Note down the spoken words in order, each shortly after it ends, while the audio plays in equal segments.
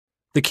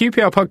The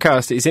QPR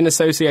podcast is in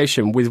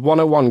association with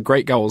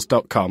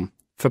 101greatgoals.com.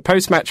 For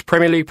post-match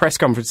Premier League press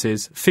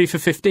conferences,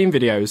 FIFA 15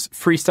 videos,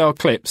 freestyle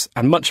clips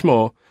and much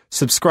more,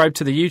 subscribe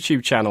to the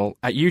YouTube channel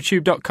at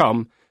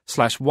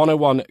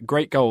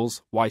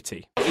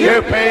youtube.com/101greatgoalsyt.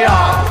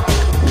 QPR,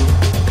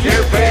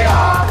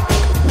 QPR,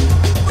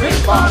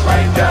 Brisbane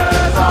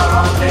Rangers are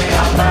on the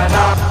up and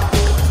up.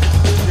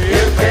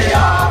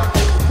 QPR,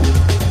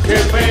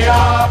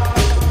 QPR,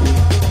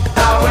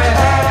 now we're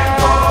heading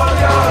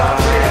for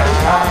European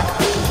Cup.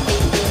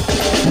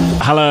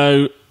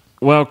 Hello,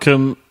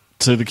 welcome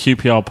to the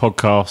QPR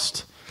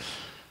podcast.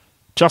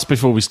 Just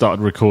before we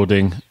started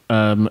recording,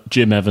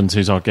 Jim Evans,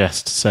 who's our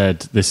guest,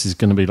 said this is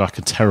going to be like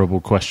a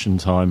terrible question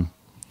time.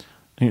 I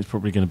think it's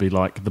probably going to be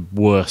like the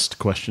worst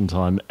question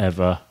time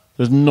ever.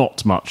 There's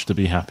not much to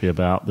be happy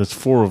about. There's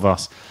four of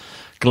us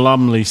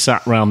glumly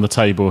sat round the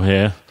table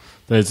here.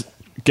 There's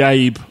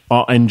Gabe,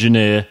 our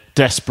engineer,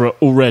 desperate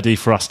already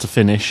for us to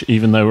finish,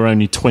 even though we're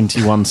only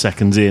 21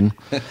 seconds in,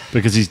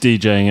 because he's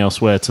DJing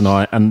elsewhere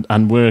tonight.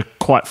 And we're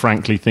quite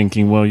frankly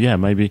thinking, well, yeah,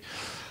 maybe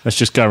let's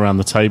just go around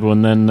the table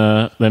and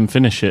then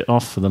finish it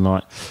off for the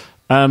night.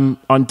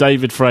 I'm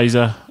David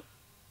Fraser.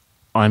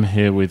 I'm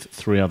here with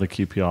three other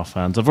QPR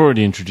fans. I've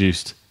already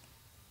introduced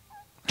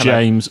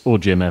James or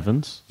Jim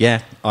Evans.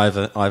 Yeah,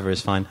 either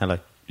is fine. Hello.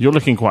 You're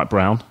looking quite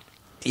brown.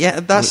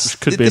 Yeah, which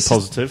could be a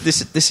positive.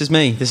 This is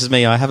me. This is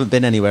me. I haven't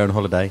been anywhere on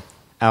holiday.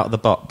 Out of the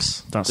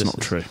box. That's not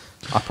true.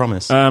 I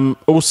promise.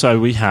 Also,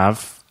 we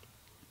have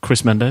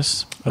Chris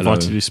Mendes of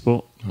ITV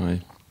Sport. Hi.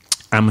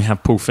 And we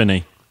have Paul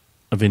Finney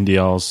of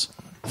India's,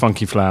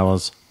 Funky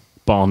Flowers,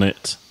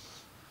 Barnet.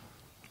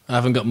 I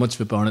haven't got much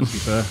for Barnet, to be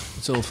fair.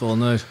 It's all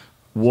fallen out.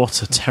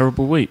 What a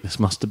terrible week this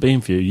must have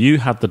been for you. You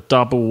had the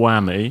double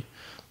whammy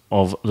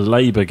of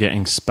Labour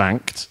getting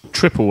spanked,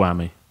 triple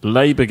whammy.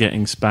 Labour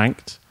getting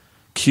spanked,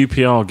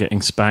 QPR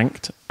getting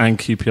spanked, and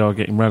QPR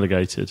getting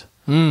relegated.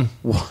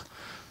 What?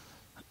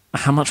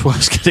 How much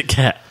worse could it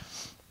get?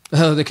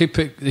 Oh, they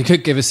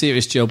could give a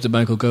serious job to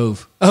Michael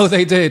Gove. Oh,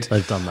 they did.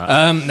 They've done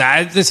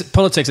that. This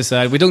politics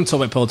aside, we don't talk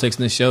about politics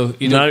in this show.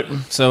 No.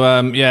 So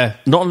yeah.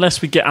 Not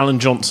unless we get Alan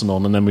Johnson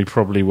on, and then we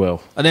probably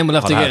will. And then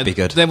we'll have that'd be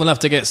good. Then we'll have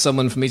to get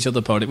someone from each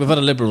other party. We've had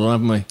a Liberal,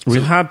 haven't we?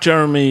 We've had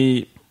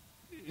Jeremy.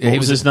 What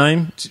was his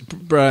name?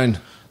 Brown.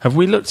 Have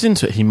we looked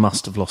into it? He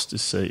must have lost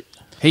his seat.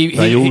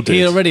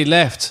 He already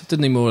left,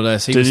 didn't he? More or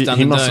less. He was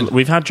standing down.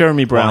 We've had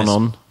Jeremy Brown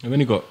on. I've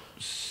only got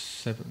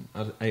eight.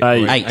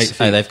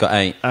 Oh, they've got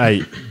eight.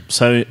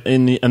 So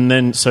in the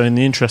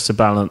interest of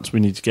balance, we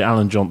need to get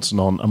Alan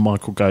Johnson on, and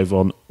Michael Gove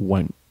on.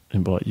 Won't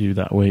invite you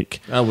that week.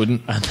 I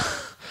wouldn't.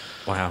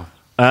 Wow.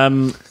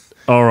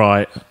 All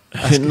right.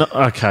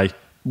 Okay.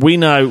 We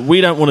know we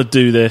don't want to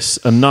do this,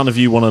 and none of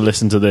you want to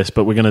listen to this,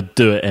 but we're going to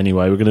do it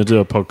anyway. We're going to do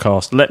a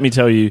podcast. Let me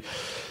tell you,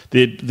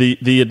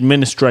 the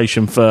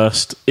administration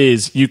first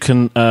is you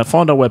can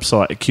find our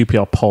website at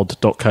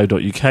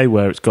qprpod.co.uk,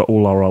 where it's got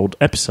all our old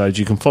episodes.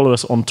 You can follow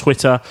us on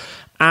Twitter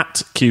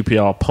at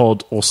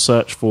QPRpod, or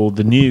search for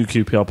the new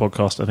QPR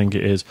podcast, I think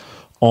it is,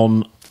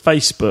 on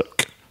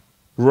Facebook.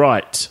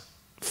 Right.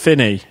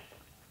 Finney,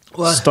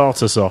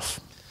 start us off.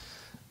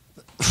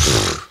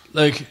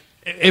 Like,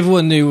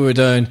 everyone knew we were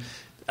down.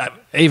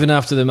 Even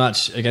after the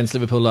match against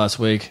Liverpool last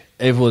week,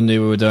 everyone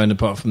knew we were down,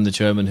 apart from the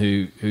chairman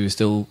who was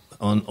still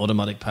on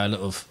automatic pilot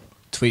of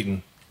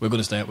tweeting, we're going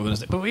to stay up, we're going to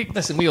stay up. But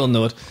we all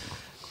know it.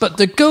 But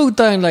to go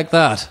down like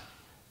that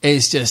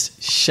is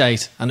just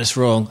shite, and it's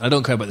wrong. I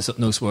don't care about this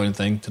no swearing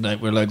thing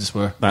tonight. We're allowed to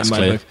swear. That's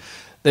clear.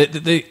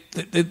 The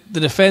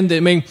defender, I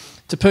mean,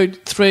 to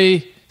put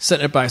three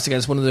centre-backs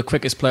against one of the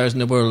quickest players in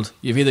the world,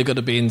 you've either got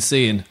to be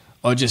insane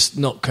or just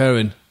not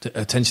caring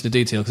attention to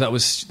detail,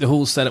 because the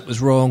whole setup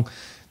was wrong.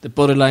 The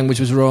body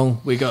language was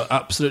wrong. We got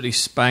absolutely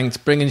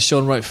spanked. Bringing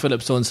Sean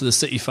Wright-Phillips on so the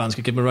City fans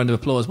could give him a round of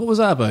applause. What was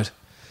that about?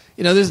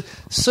 You know, there's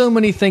so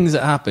many things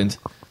that happened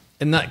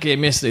in that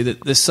game yesterday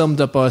that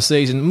summed up our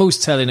season.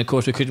 Most telling, of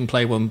course, we couldn't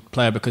play one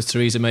player because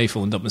Theresa May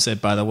phoned up and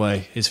said, by the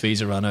way, his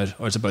fees are run out,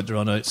 or it's about to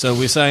run out. So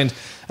we signed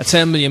a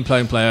 £10 million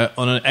player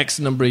on an X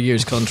number of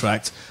years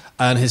contract,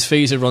 and his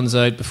visa runs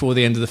out before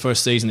the end of the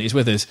first season that he's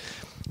with us.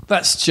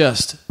 That's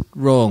just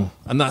wrong,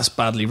 and that's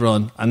badly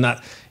run. And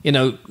that, you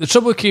know, the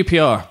trouble with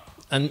QPR,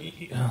 and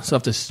so I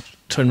have to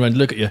turn around and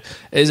look at you,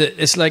 is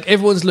it's like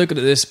everyone's looking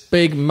at this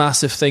big,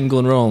 massive thing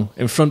going wrong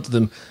in front of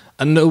them,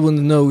 and no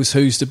one knows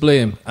who's to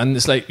blame. And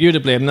it's like, you're to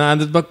blame.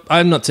 Nah,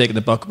 I'm not taking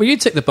the buck. But you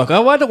take the buck.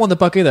 Oh, I don't want the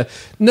buck either.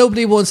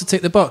 Nobody wants to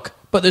take the buck.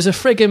 But there's a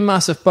frigging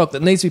massive buck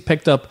that needs to be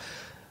picked up,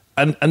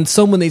 and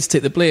someone needs to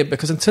take the blame,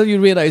 because until you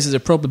realise there's a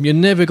problem, you're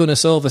never going to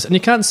solve this. And you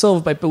can't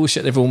solve it by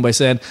bullshitting everyone by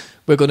saying,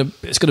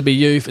 it's going to be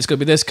youth, it's going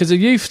to be this, because the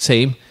youth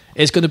team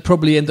is going to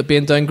probably end up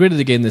being downgraded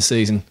again this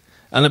season.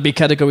 And it'll be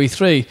Category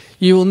 3.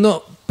 You will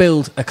not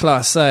build a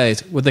class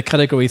side with a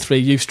Category 3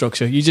 youth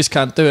structure. You just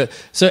can't do it.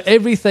 So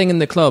everything in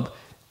the club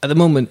at the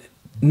moment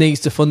needs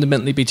to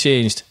fundamentally be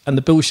changed, and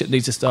the bullshit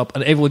needs to stop,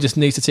 and everyone just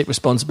needs to take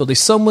responsibility.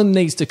 Someone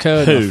needs to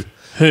care enough.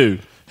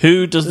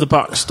 Who does the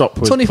buck stop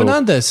with? Tony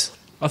Fernandes.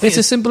 I think it's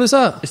as simple as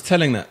that. It's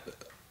telling that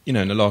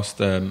in the last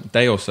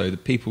day or so, the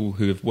people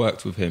who have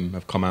worked with him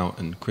have come out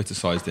and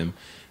criticised him,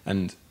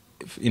 and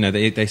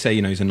they say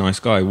he's a nice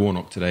guy.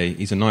 Warnock today,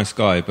 he's a nice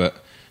guy,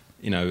 but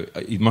he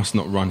must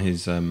not run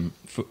his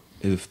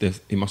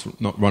he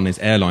must not run his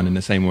airline in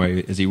the same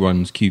way as he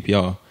runs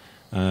QPR.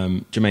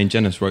 Jermaine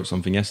Jenas wrote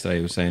something yesterday.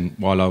 He was saying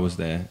while I was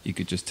there, you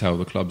could just tell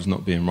the club's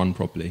not being run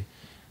properly.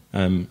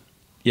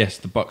 Yes,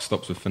 the buck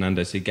stops with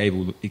Fernandes. He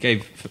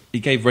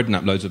gave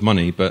Redknapp loads of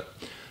money, but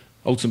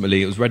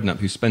ultimately it was Redknapp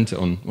who spent it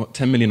on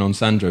 10 million on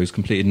Sandro, who's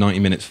completed 90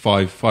 minutes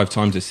five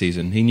times this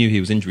season. He knew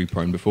he was injury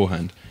prone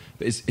beforehand,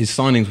 but his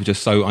signings were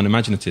just so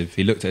unimaginative.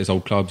 He looked at his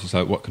old clubs. He's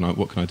like, what can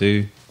I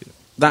do?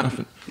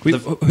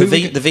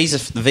 The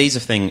visa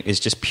thing is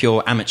just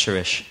pure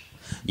amateurish.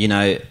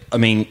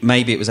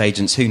 Maybe it was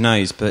agents, who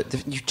knows?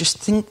 But you just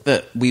think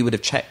that we would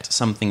have checked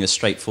something as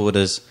straightforward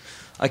as,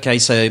 okay,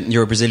 so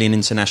you're a Brazilian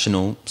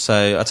international,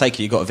 so I take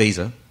it you got a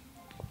visa,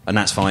 and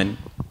that's fine.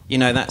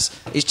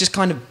 It's just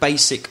kind of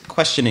basic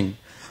questioning.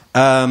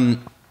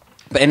 What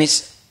was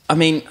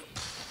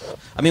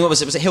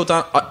it? Was it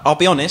Hilda? I'll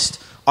be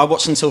honest. I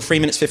watched until 3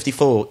 minutes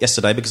 54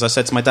 yesterday because I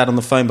said to my dad on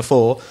the phone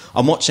before,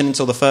 I'm watching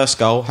until the first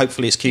goal.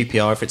 Hopefully it's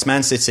QPR. If it's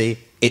Man City,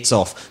 it's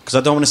off. Because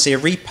I don't want to see a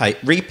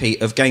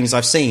repeat of games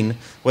I've seen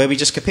where we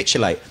just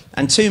capitulate.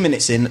 And 2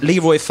 minutes in,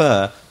 Leroy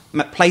Fer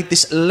played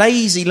this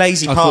lazy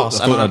pass.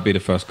 I thought that'd be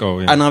the first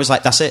goal, yeah. And I was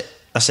like, that's it.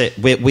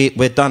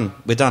 We're done.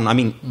 I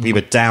mean, we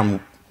were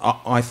down.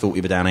 I thought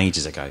we were down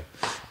ages ago.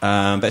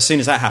 But as soon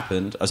as that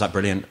happened, I was like,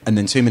 brilliant. And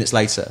then 2 minutes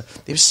later,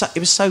 it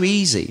was so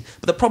easy.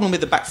 But the problem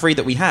with the back three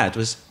that we had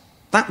was,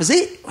 that was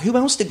it. Who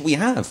else did we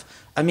have?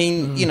 I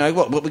mean,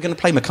 what we're going to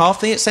play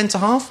McCarthy at centre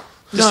half?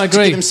 No, I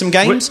agree. To give him some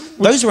games?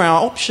 Those were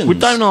our options. We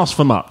don't ask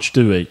for much,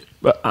 do we?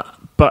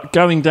 But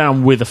going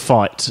down with a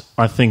fight,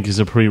 I think, is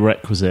a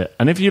prerequisite.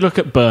 And if you look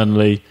at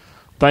Burnley,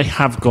 they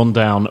have gone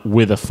down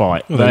with a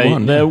fight. Well,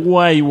 they're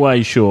way,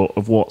 way short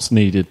of what's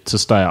needed to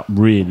stay up,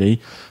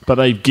 really. But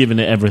they've given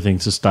it everything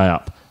to stay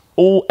up.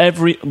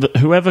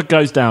 Whoever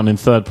goes down in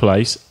third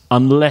place,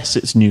 unless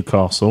it's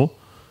Newcastle,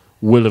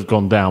 will have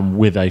gone down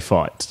with a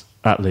fight,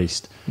 at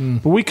least.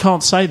 But we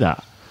can't say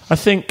that.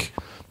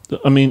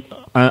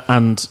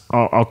 And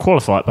I'll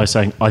qualify it by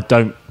saying I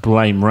don't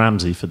blame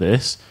Ramsey for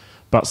this,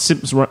 but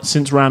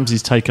since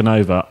Ramsey's taken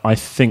over, I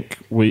think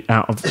we,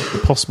 out of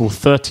the possible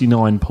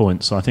 39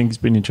 points, so I think he's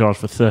been in charge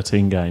for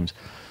 13 games,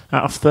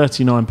 out of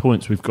 39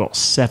 points we've got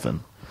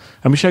 7.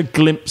 And we showed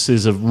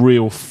glimpses of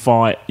real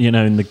fight,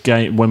 in the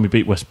game when we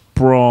beat West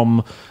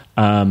Brom.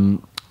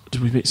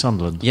 Did we beat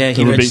Sunderland? Yeah,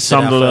 we beat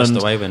Sunderland.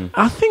 Away win.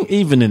 I think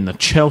even in the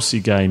Chelsea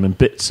game and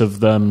bits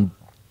of the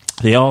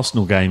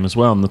Arsenal game as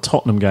well and the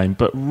Tottenham game,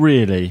 but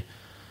really,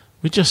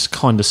 we just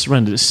kind of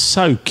surrendered. It's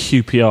so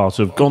QPR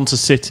to have gone to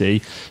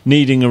City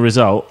needing a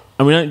result,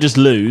 and we don't just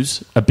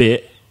lose a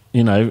bit,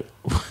 we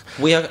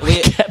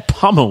get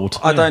pummeled.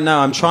 I don't know.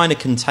 I'm trying to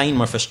contain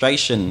my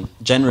frustration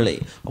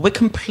generally. We're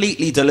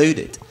completely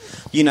deluded.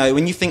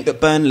 When you think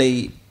that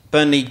Burnley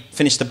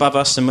finished above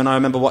us, and when I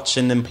remember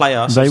watching them play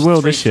us, they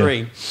will 3-3. this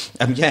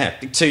year.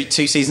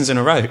 Two seasons in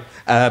a row.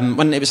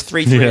 When it was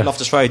 3-3 at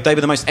Loftus Road, they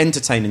were the most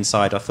entertaining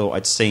side I thought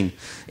I'd seen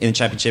in the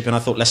Championship, and I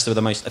thought Leicester were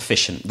the most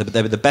efficient.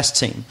 They were the best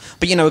team.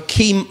 But a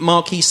key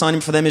marquee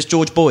signing for them is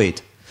George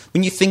Boyd.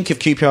 When you think of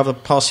QPR over the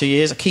past few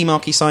years, a key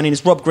marquee signing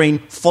is Rob Green,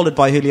 followed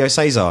by Julio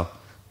Cesar.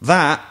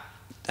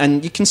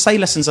 And you can say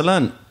lessons are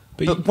learned.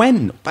 But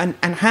when and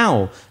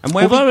how and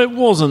where? Although it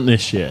wasn't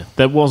this year,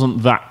 there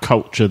wasn't that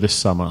culture this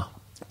summer.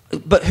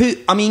 But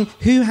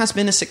who has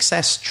been a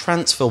success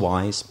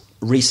transfer-wise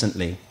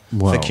recently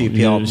for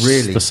QPR?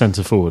 Really, the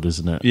centre forward,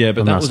 isn't it? Yeah,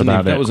 but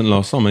that wasn't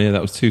last summer. Yeah,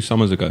 that was 2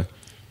 summers ago.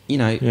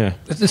 Yeah.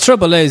 The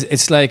trouble is,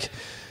 it's like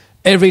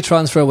every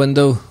transfer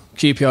window,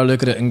 QPR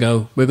look at it and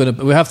go, we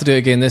have to do it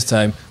again this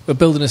time. We're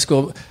building a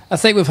squad. I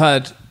think we've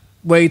had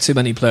way too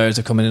many players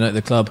that are coming in and out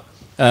of the club.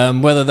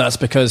 Whether that's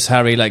because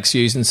Harry likes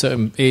using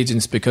certain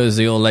agents because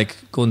they all like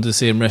going to the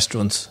same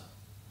restaurants,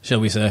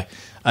 shall we say?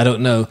 I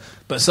don't know,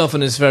 but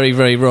something is very,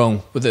 very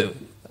wrong with it.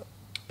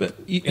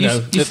 But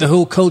the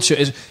whole culture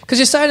is because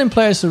you're signing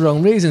players for the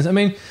wrong reasons. I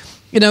mean,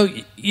 you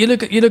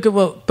look at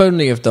what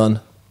Burnley have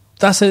done.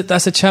 That's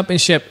a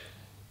championship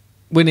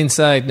winning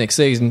side next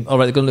season. All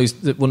right, they're going to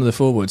lose one of the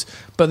forwards,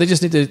 but they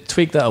just need to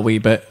tweak that a wee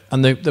bit,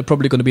 and they're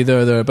probably going to be there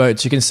or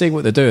thereabouts. You can see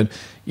what they're doing.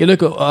 You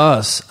look at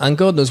us, and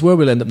God knows where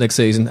we'll end up next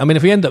season. I mean,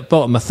 if we end up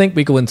bottom, I think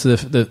we go into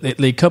the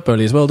League Cup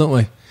early as well, don't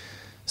we?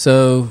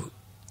 So.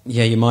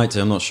 Yeah, you might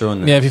do. I'm not sure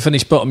on that. Yeah, if you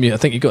finish bottom, I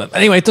think you got.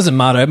 Anyway, it doesn't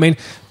matter. I mean,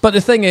 but the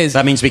thing is,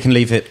 that means we can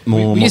leave it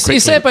more quickly. You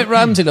say about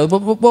Ramsey, though. But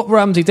what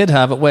Ramsey did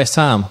have at West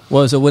Ham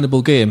was a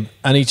winnable game,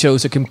 and he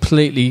chose a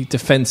completely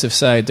defensive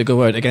side to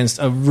go out against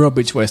a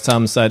rubbish West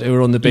Ham side who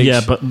were on the beach.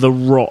 Yeah, but the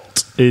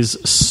rot is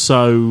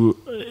so.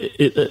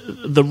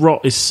 The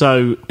rot is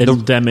so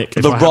endemic.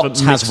 The rot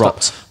has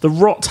rot. The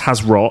rot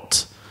has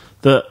rot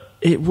that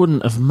it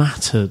wouldn't have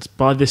mattered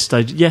by this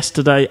stage.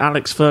 Yesterday,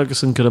 Alex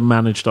Ferguson could have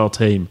managed our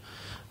team,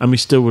 and we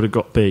still would have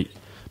got beat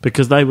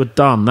because they were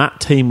done.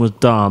 That team was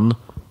done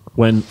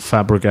when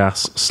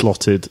Fabregas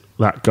slotted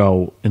that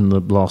goal in the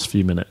last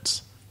few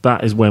minutes.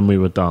 That is when we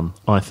were done,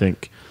 I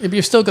think. Yeah, but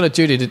you've still got a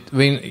duty to... I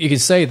mean, you could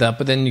say that,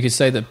 but then you could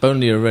say that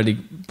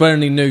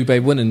Burnley knew by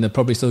winning they'd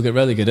probably still get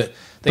relegated.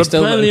 But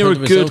Burnley are a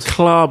good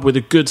club with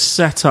a good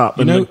setup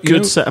and a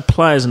good set of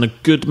players and a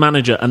good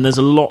manager, and there's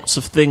lots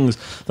of things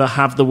that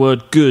have the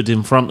word good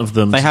in front of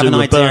them. They have an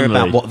idea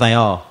about what they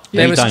are.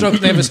 They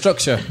have a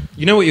structure.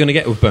 You know what you're going to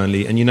get with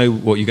Burnley, and you know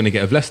what you're going to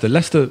get with Leicester.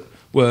 Leicester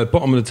were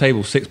bottom of the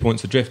table, 6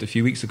 points adrift a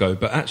few weeks ago,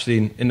 but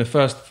actually in the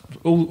first,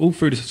 all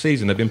through the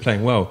season, they've been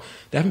playing well.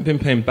 They haven't been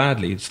playing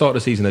badly. At the start of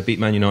the season, they beat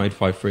Man United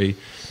 5-3.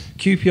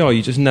 QPR,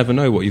 you just never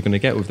know what you're going to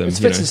get with them. It's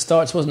fits and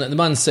starts, wasn't it? The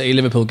Man City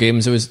Liverpool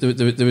games,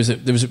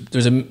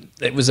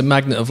 it was a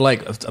magnet of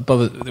light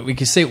above it. We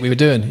could see what we were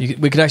doing.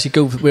 We could actually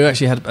go. We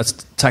actually had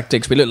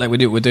tactics. We looked like we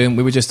knew what we were doing.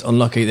 We were just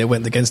unlucky. They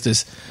went against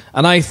us,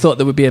 and I thought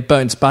there would be a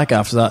bounce back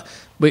after that.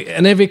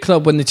 And every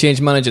club, when they change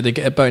manager, they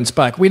get a bounce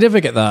back. We never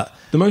get that.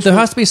 There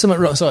has to be something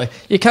wrong. Sorry,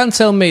 you can't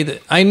tell me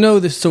that. I know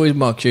the story of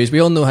Mark Hughes. We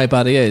all know how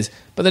bad he is,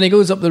 but then he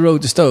goes up the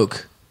road to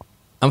Stoke,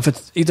 and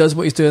he does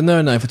what he's doing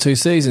there now for 2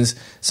 seasons.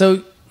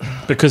 So.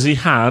 Because he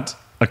had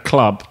a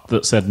club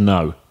that said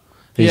no.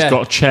 He's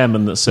got a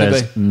chairman that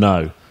says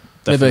no.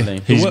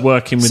 Definitely. He's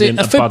working within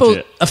a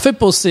budget. A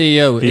football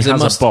CEO is a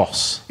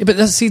boss. Yeah, but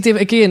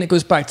David, again, it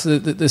goes back to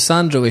the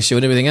Sandro issue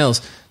and everything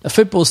else. A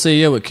football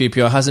CEO at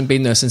QPR hasn't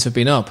been there since we've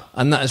been up,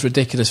 and that is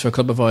ridiculous for a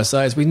club of our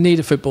size. We need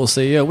a football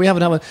CEO. We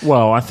haven't had one.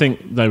 Well, I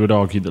think they would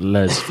argue that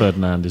Les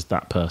Ferdinand is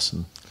that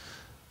person.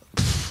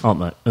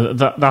 Aren't they?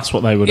 That's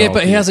what they would argue. Yeah,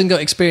 but he hasn't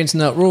got experience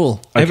in that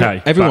role.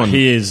 Okay, everyone.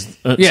 He is.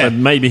 So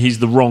maybe he's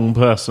the wrong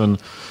person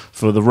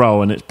for the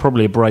role, and it's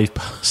probably a brave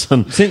person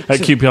at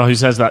QPR who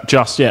says that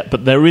just yet.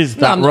 But there is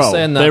that role.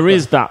 There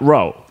is that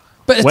role.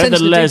 But whether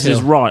Les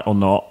is right or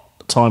not,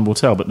 time will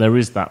tell. But there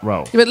is that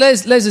role. Yeah, but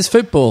Les is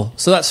football,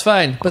 so that's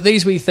fine. But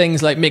these wee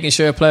things like making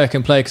sure a player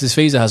can play because his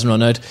visa hasn't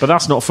run out. But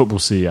that's not a football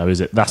CEO,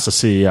 is it? That's a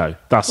CEO.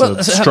 That's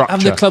a structure.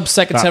 Having the club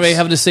secretary,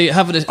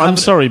 I'm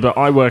sorry, but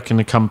I work in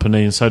a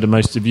company, and so do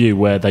most of you,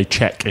 where they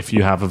check if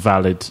you have a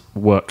valid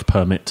work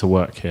permit to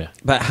work here.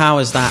 But how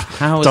is that?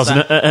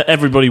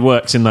 Everybody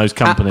works in those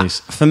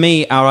companies. For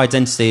me, our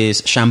identity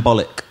is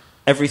shambolic.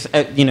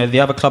 The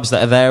other clubs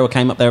that are there or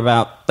came up there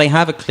about, they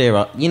have a clear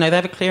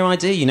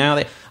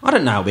idea. I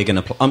don't know how we're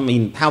going to.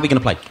 How are we going to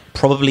play?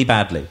 Probably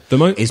badly.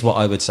 Is what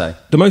I would say.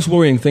 The most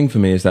worrying thing for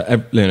me is that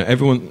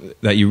everyone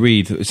that you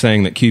read is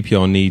saying that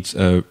QPR needs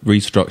a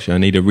restructure,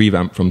 need a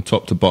revamp from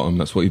top to bottom.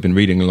 That's what you've been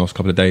reading in the last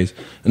couple of days.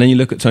 And then you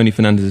look at Tony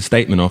Fernandez's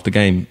statement after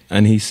game,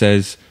 and he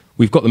says,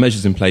 "We've got the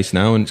measures in place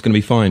now, and it's going to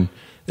be fine."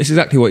 This is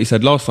exactly what he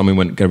said last time we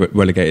went get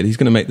relegated. He's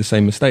going to make the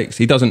same mistakes.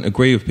 He doesn't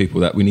agree with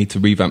people that we need to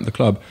revamp the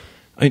club.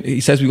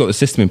 He says we've got the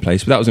system in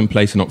place, but that was in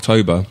place in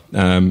October.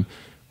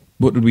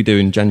 What did we do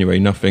in January?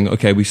 Nothing.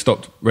 Okay, we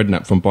stopped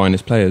Redknapp from buying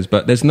his players,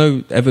 but there's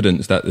no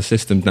evidence that the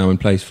system's now in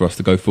place for us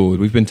to go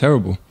forward. We've been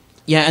terrible.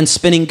 Yeah, and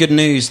spinning good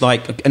news,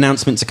 like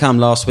announcement to come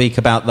last week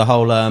about the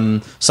whole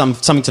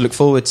something to look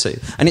forward to,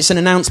 and it's an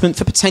announcement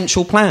for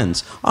potential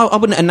plans. I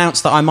wouldn't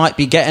announce that I might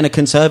be getting a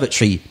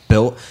conservatory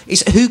built.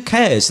 Who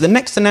cares? The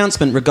next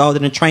announcement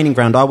regarding a training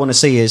ground I want to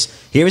see is,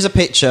 here is a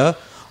picture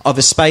of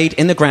a spade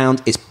in the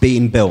ground, it's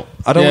being built.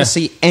 I don't want to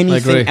see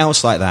anything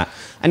else like that.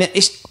 And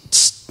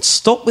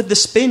stop with the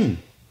spin.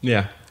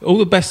 Yeah. All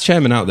the best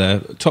chairmen out there,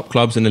 top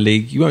clubs in the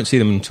league, you won't see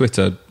them on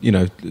Twitter,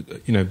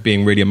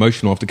 being really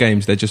emotional after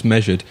games. They're just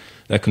measured,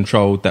 they're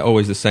controlled, they're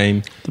always the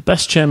same. The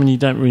best chairman, you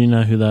don't really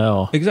know who they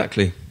are.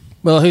 Exactly.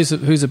 Well, who's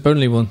a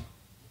Burnley one?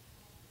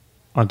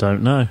 I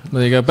don't know.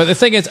 There you go. But the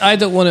thing is, I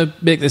don't want to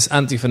make this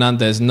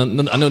anti-Fernandez. I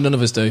know none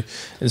of us do.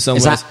 In some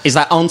ways, is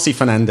that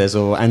anti-Fernandez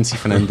or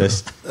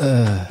anti-Fernandez?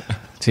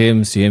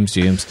 James.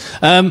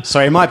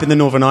 Sorry, it might have been the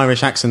Northern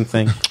Irish accent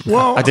thing.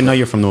 Well, I didn't know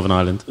you're from Northern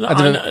Ireland. I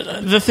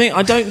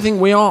don't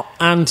think we are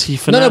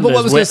anti-Fernandez. No, but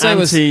what I was going to say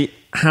was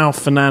how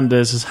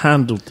Fernandez has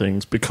handled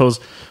things, because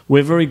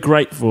we're very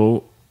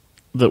grateful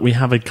that we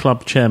have a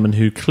club chairman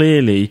who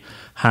clearly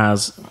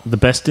has the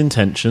best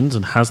intentions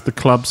and has the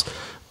club's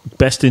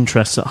best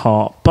interests at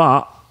heart,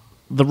 but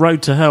the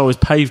road to hell is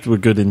paved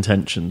with good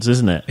intentions,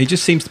 isn't it? He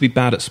just seems to be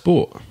bad at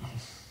sport.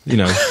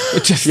 Yeah,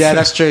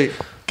 that's true.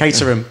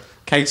 Caterham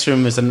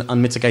was an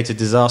unmitigated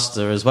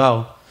disaster as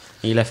well.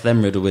 He left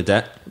them riddled with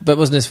debt. But it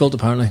wasn't his fault,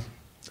 apparently.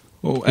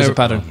 Well, it was a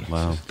pattern.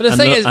 Wow. But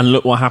and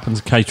look what happened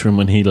to Caterham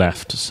when he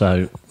left.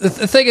 So the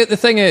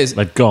thing is,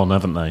 they've gone,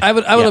 haven't they? I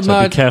would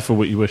admire. So be careful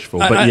what you wish for.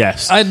 But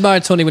yes, I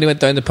admired Tony when he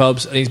went down to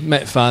pubs and he's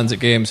met fans at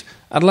games.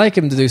 I'd like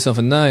him to do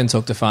something now and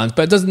talk to fans,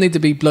 but it doesn't need to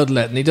be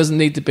bloodletting. He doesn't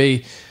need to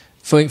be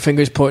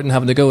fingers pointing,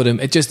 having to go with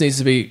him. It just needs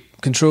to be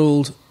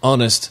controlled,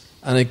 honest,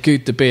 and a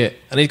good debate.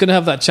 And he's going to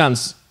have that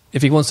chance.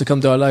 If he wants to come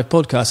to our live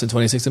podcast on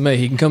 26th of May,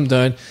 he can come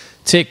down,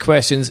 take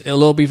questions.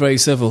 It'll all be very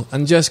civil.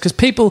 And just because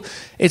people,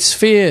 it's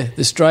fear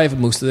that's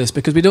driving most of this,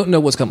 because we don't know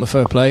what's going to happen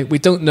with fair play. We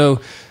don't know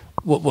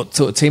what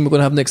sort of team we're going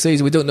to have next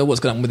season. We don't know what's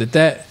going to happen with the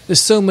debt.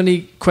 There's so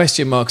many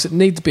question marks that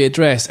need to be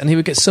addressed, and he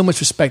would get so much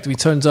respect if he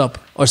turns up,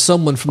 or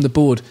someone from the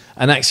board,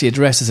 and actually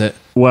addresses it.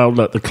 Well,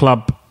 look, the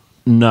club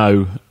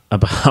know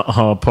about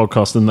our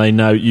podcast, and they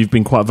know you've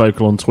been quite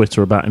vocal on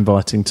Twitter about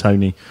inviting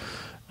Tony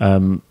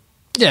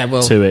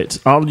to it.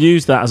 I'll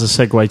use that as a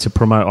segue to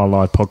promote our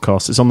live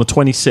podcast. It's on the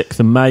 26th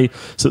of May.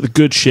 It's at the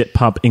Good Ship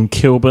pub in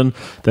Kilburn.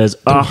 There's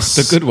us.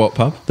 The good what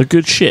pub? The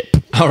Good Ship.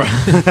 All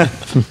right.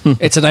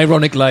 It's an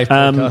ironic live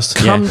podcast.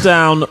 Come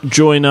down,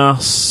 join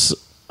us,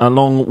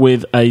 along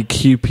with a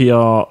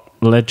QPR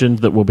legend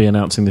that we'll be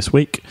announcing this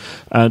week.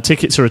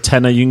 Tickets are a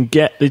tenner. You can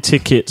get the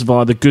tickets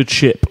via the Good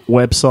Ship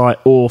website,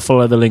 or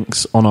follow the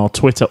links on our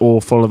Twitter,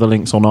 or follow the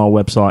links on our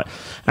website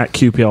at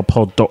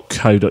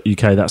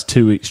qprpod.co.uk. That's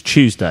 2 weeks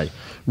Tuesday.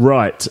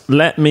 Right,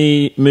 let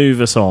me move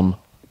us on.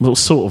 Well,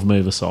 sort of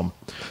move us on.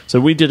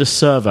 So we did a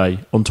survey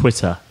on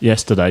Twitter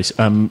yesterday,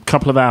 a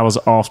couple of hours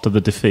after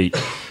the defeat.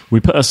 We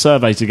put a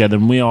survey together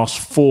and we asked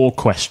 4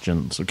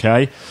 questions,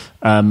 okay?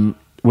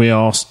 We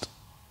asked,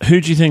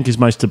 who do you think is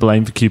most to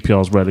blame for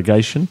QPR's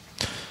relegation?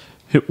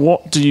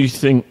 What do you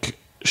think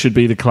should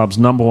be the club's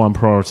number one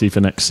priority for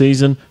next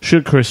season?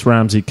 Should Chris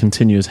Ramsey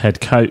continue as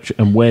head coach?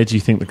 And where do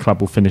you think the club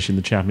will finish in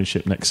the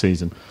Championship next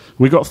season?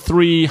 We got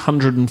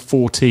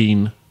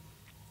 314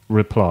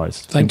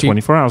 replies in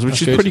 24 hours,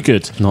 which is pretty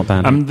good. Not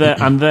bad.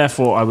 And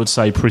therefore, I would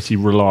say pretty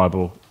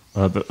reliable,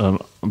 the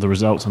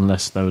results,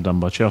 unless they were done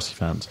by Chelsea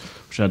fans,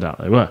 which I doubt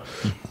they were.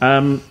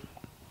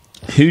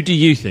 Who do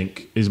you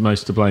think is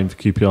most to blame for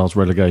QPR's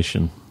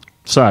relegation?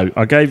 So,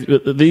 I gave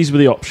these were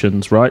the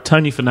options, right?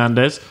 Tony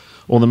Fernandes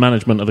or the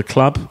management of the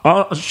club.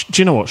 Do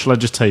you know what? Shall I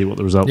just tell you what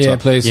the results are? Yeah,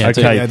 please. Yeah,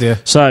 okay.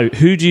 So,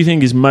 who do you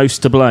think is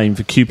most to blame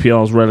for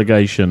QPR's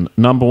relegation?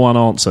 Number one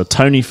answer,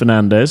 Tony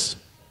Fernandes,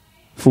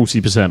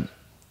 40%.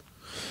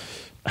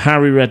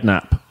 Harry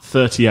Redknapp,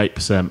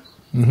 38%.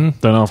 Then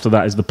after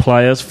that is the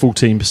players,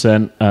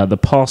 14%. The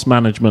past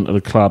management of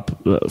the club,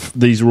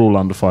 these are all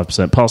under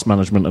 5%. Past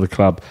management of the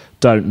club,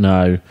 don't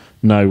know,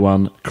 no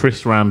one.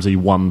 Chris Ramsey,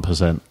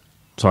 1%.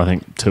 So I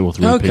think 2 or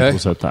 3 people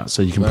said that.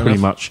 So you can pretty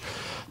much,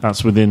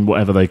 that's within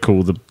whatever they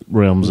call the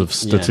realms of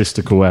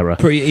statistical error.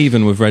 Pretty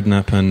even with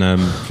Redknapp and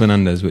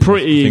Fernandes.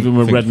 Pretty even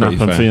with Redknapp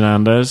and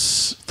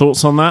Fernandes.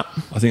 Thoughts on that?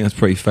 I think that's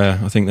pretty fair.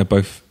 I think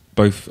they're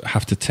both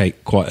have to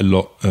take quite a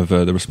lot of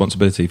the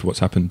responsibility for what's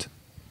happened.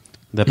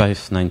 They're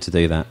both known to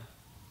do that.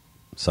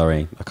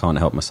 Sorry, I can't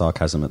help my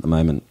sarcasm at the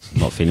moment.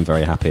 Not feeling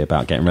very happy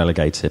about getting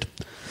relegated.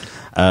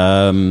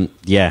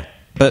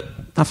 But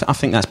I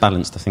think that's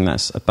balanced. I think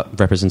that's a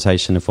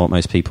representation of what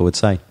most people would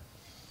say.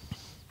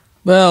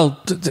 Well,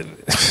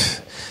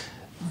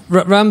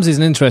 Ramsey's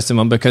an interesting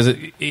one because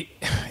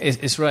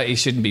it's right, he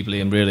shouldn't be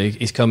blamed, really.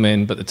 He's come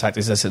in, but the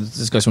tactics, that's a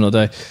discussion all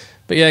day.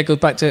 But yeah, it goes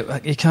back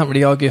to, you can't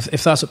really argue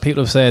if that's what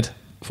people have said.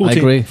 14, I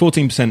agree.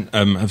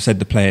 14% have said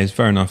the players,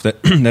 fair enough, they're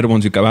the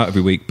ones who go out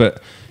every week,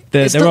 but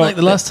it's not like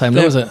the last time,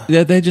 was it?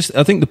 Yeah, they're just.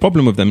 I think the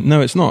problem with them,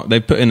 no, it's not.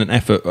 They've put in an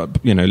effort.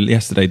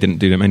 Yesterday didn't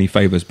do them any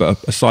favours,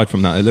 but aside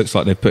from that, it looks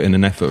like they've put in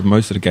an effort of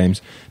most of the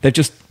games. They're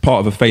just part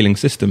of a failing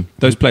system.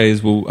 Those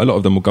players a lot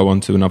of them will go on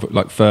to another,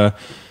 like for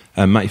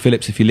Matty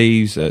Phillips if he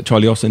leaves,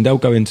 Charlie Austin, they'll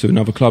go into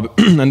another club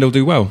and they'll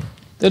do well.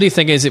 The only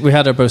thing is that we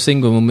had our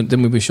Bosingo and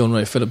then we were Sean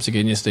Wright Phillips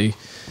again yesterday.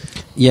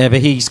 Yeah,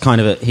 but he's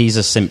kind of he's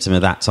a symptom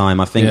of that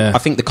time. I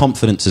think the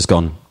confidence has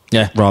gone.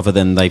 Yeah, rather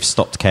than they've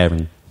stopped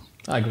caring.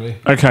 I agree.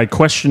 Okay,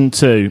 question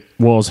 2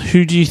 was,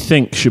 who do you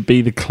think should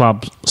be the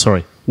club's...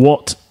 Sorry,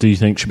 what do you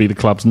think should be the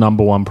club's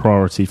number one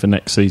priority for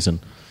next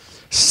season?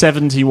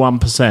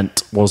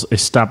 71% was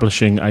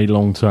establishing a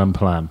long-term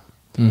plan.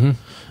 They've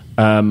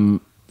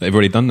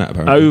already done that,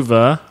 apparently.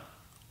 Over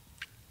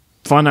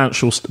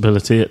financial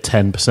stability at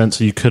 10%,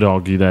 so you could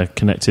argue they're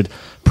connected.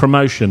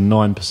 Promotion,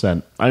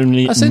 9%.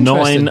 Only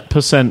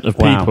 9% of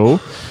people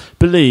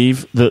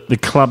believe that the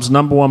club's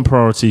number one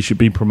priority should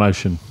be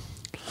promotion.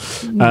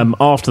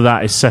 After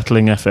that is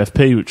settling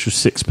FFP, which was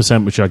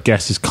 6%, which I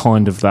guess is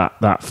kind of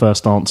that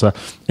first answer.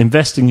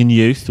 Investing in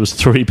youth was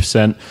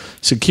 3%.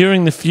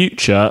 Securing the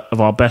future of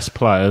our best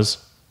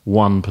players,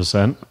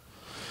 1%.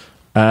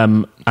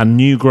 And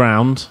new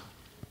ground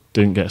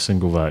didn't get a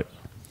single vote.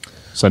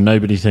 So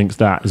nobody thinks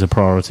that is a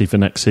priority for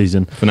next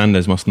season.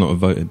 Fernandes must not have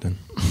voted then.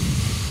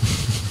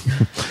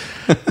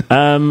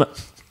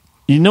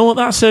 You know what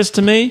that says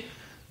to me?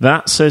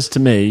 That says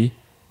to me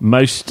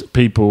most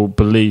people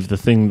believe the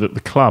thing that the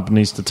club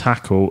needs to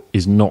tackle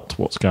is not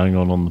what's going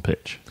on the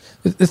pitch.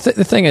 The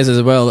thing is,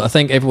 as well, I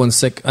think everyone's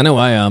sick, I know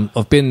I am,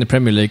 of being in the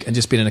Premier League and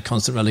just being in a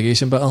constant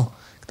relegation battle.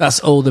 That's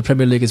all the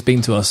Premier League has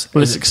been to us.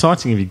 Well, it's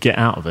exciting if you get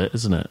out of it,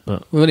 isn't it?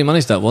 But we've only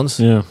managed that once.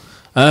 Yeah.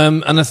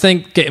 And I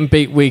think getting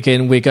beat week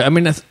in, week out, I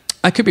mean,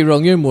 I could be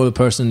wrong, you're more the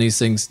person in these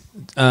things.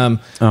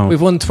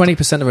 We've won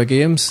 20% of our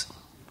games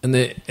in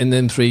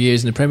them 3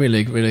 years in the Premier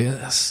League, really.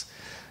 That's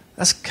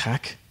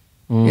cack.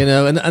 You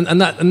know, and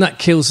that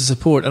kills the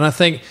support. And I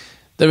think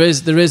there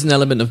is an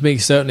element of me,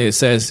 certainly, it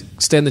says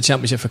stay in the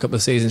Championship for a couple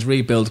of seasons,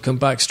 rebuild, come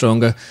back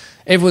stronger.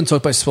 everyone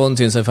talked about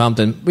Swansea and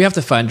Southampton. We have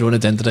to find our own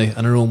identity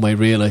and our own way,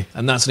 really,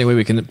 and that's the only way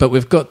we can. But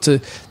we've got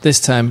to, this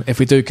time, if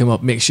we do come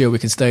up, make sure we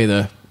can stay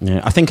there.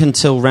 Yeah, I think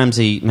until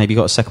Ramsey maybe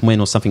got a second win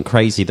or something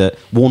crazy, that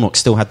Warnock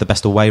still had the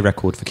best away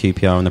record for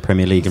QPR in the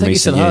Premier League in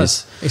recent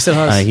years. He still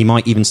has. He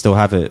might even still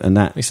have it, and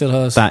he still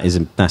has.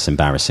 That's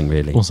embarrassing,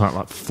 really. Was that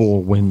like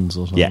 4 wins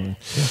or something? Yeah.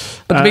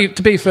 But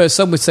to be fair,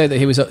 some would say that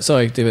he was.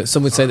 Sorry, David.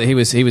 Some would say that he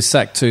was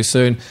sacked too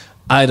soon.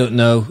 I don't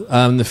know.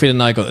 The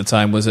feeling I got at the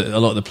time was that a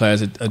lot of the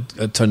players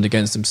had turned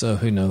against him, so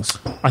who knows?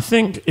 I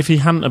think if he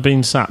hadn't have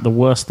been sacked, the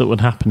worst that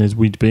would happen is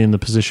we'd be in the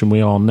position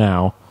we are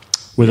now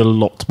with a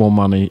lot more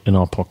money in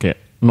our pocket.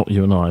 Not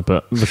you and I,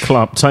 but the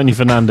club. Tony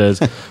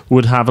Fernandez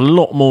would have a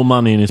lot more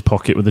money in his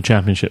pocket with the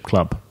Championship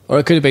club. Or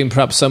it could have been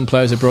perhaps some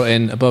players had brought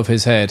in above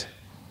his head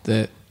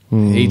that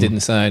he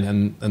didn't sign,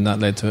 and that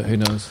led to it. Who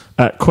knows?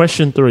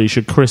 Question 3,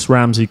 should Chris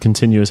Ramsey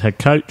continue as head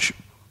coach?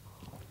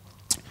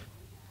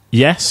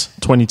 Yes,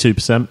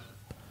 22%.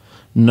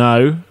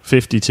 No,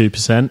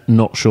 52%.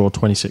 Not sure,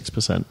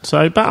 26%.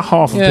 So about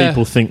half of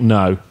people think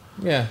no.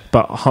 Yeah.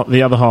 But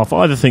the other half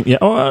either think,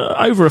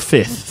 over a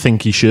fifth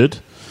think he should.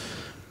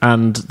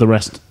 And the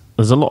rest,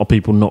 there's a lot of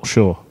people not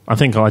sure. I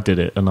think I did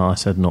it and I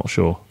said not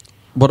sure.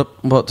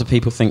 What do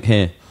people think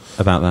here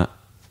about that?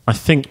 I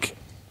think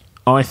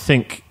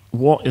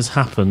what has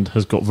happened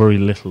has got very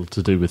little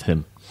to do with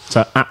him.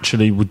 So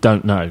actually we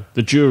don't know.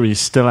 The jury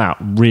is still out,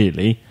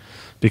 really,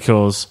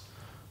 because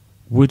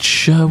would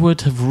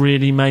Sherwood have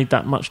really made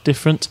that much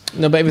difference?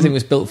 No, but everything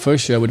was built for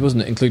Sherwood,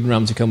 wasn't it? Including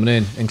Ramsey coming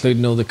in,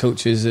 including all the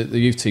coaches, the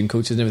youth team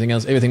coaches and everything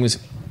else. Everything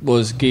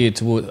was geared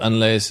toward,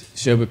 unless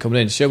Sherwood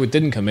coming in. Sherwood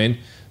didn't come in,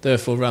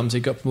 therefore Ramsey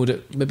got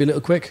promoted maybe a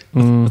little quick.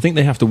 I think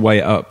they have to weigh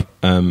it up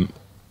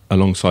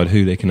alongside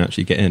who they can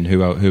actually get in,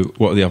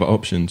 what are the other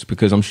options,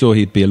 because I'm sure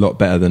he'd be a lot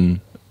better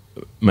than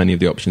many of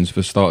the options.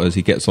 For starters,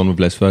 he gets on with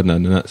Les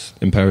Ferdinand, and that's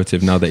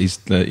imperative now that he's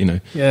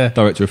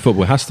director of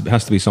football. It has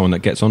to be someone that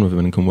gets on with him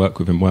and can work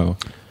with him well.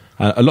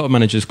 A lot of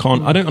managers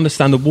can't. I don't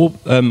understand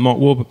Mark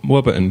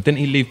Warburton. Didn't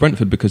he leave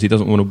Brentford because he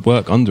doesn't want to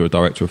work under a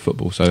director of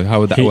football? So how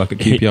would that work at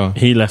QPR?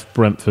 He left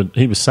Brentford.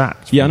 He was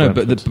sacked. Yeah, I know,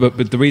 but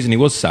the reason he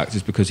was sacked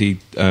is because he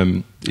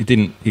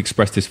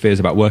expressed his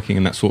fears about working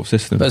in that sort of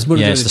system. But it's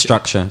the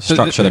structure of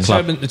the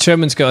club. The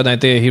chairman's got an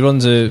idea. He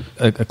runs a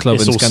club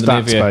it's in all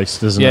Scandinavia.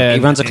 Stats-based, isn't it? He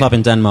runs a club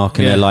in Denmark,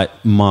 and they're like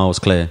miles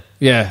clear.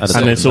 Yeah,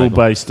 and it's all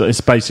based.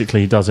 It's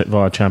basically he does it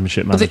via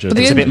Championship manager.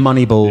 It's a bit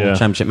Moneyball,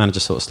 Championship manager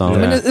sort of style. I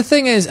mean, the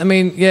thing is,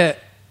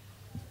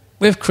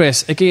 with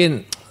Chris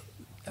again,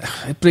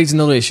 it breeds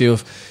another issue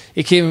of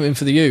he came in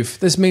for the youth.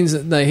 This means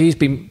that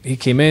he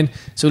came in.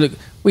 So look,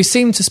 we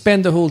seem to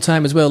spend the whole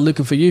time as well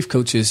looking for youth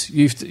coaches,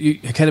 youth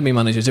academy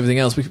managers, everything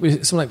else. We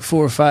something like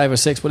 4 or 5 or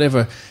 6,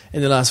 whatever,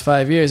 in the last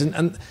 5 years.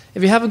 And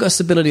if you haven't got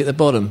stability at the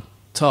bottom,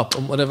 top,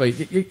 and whatever,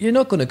 you're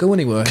not going to go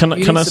anywhere. Can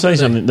I say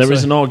something? There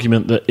is an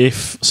argument that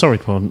if... Sorry,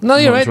 Paul. No,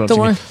 you're right, don't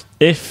worry.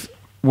 If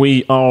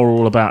we are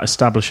all about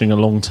establishing a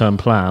long-term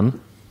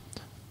plan,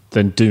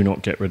 then do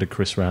not get rid of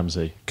Chris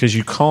Ramsey. Because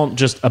you can't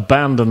just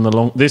abandon the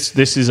long... This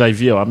is a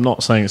view. I'm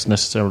not saying it's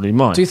necessarily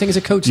mine. Do you think as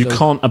a coach, you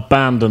can't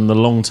abandon the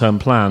long-term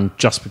plan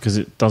just because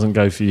it doesn't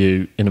go for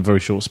you in a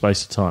very short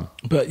space of time.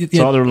 But it's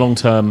either a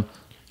long-term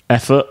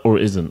effort or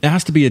it isn't. It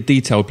has to be a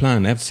detailed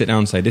plan. They have to sit down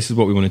and say, this is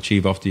what we want to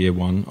achieve after year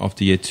 1,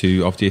 after year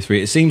 2, after year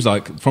 3. It seems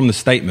like from the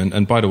statement,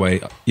 and by the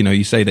way,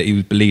 you say that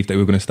he believed that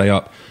we were going to stay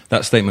up.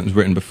 That statement was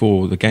written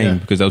before the game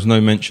because there was no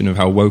mention of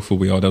how woeful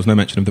we are. There was no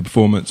mention of the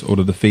performance or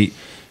the defeat.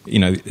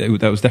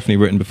 That was definitely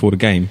written before the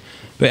game.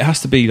 But it has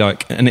to be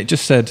like, and it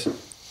just said,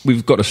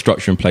 we've got a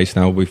structure in place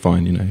now, we'll be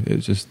fine.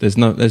 It's just there's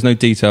no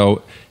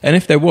detail. And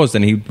if there was,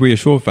 then he'd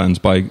reassure fans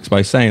by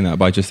saying that,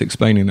 by just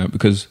explaining that,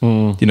 because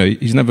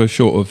he's never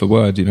short of a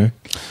word.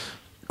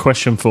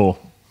 Question 4,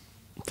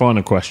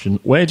 final question: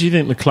 where do you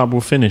think the club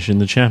will finish in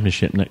the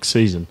Championship next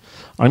season?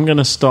 I'm going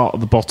to start at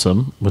the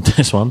bottom with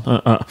this one.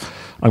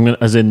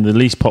 As in the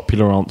least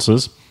popular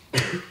answers.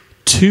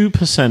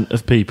 2%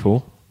 of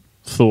people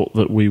thought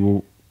that we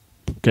will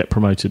get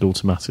promoted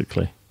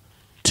automatically.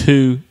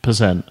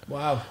 2%.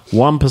 Wow.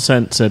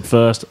 1% said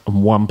first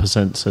and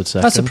 1% said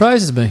second. That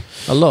surprises me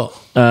a lot.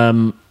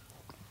 Doesn't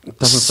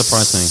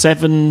surprise me.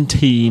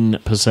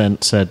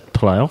 17% said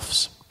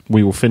playoffs.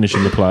 We will finish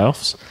in the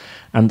playoffs.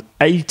 And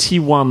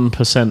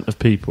 81% of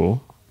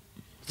people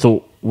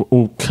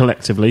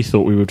collectively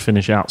thought we would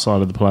finish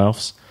outside of the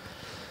playoffs.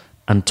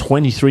 And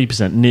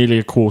 23%, nearly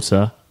a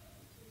quarter,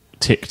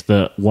 ticked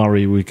the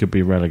worry we could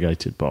be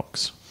relegated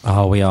box.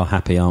 Oh, we are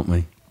happy, aren't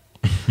we?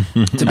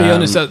 To be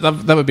honest,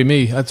 that would be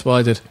me. That's what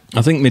I did.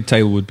 I think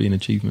mid-table would be an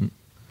achievement.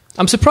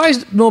 I'm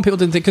surprised more people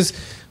didn't think, because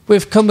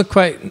we've come with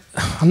quite...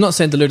 I'm not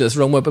saying deluded, that's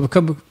the wrong word, but we've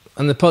come...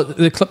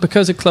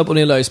 because the club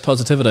only allows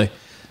positivity,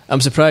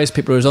 I'm surprised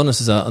people are as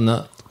honest as that on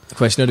that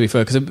question, to be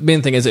fair, because the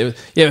main thing is,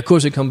 of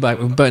course we come back,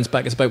 we bounce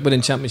back, it's about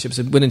winning championships,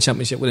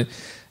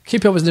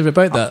 QPR was never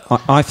about that.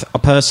 I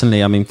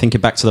personally,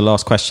 thinking back to the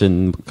last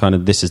question, kind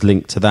of this is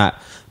linked to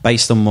that,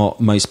 based on what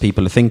most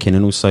people are thinking,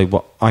 and also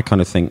what I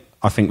kind of think.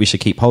 I think we should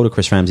keep hold of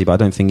Chris Ramsey, but I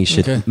don't think he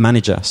should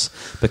manage us,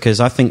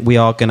 because I think we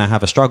are going to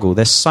have a struggle.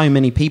 There's so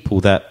many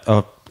people that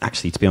are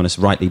actually, to be honest,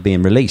 rightly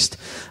being released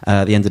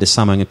at the end of this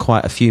summer, and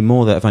quite a few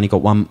more that have only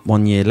got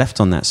one year left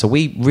on that. So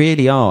we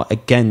really are,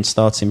 again,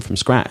 starting from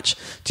scratch.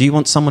 Do you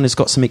want someone who's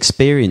got some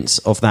experience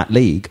of that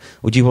league,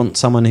 or do you want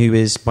someone who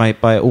is, by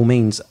all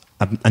means,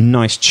 a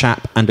nice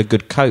chap and a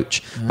good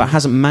coach, but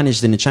hasn't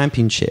managed in the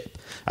Championship?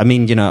 I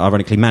mean,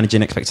 ironically,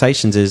 managing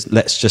expectations is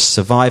let's just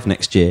survive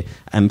next year.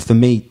 And for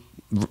me,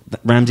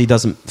 Ramsey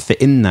doesn't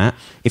fit in that.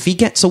 If he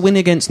gets a win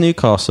against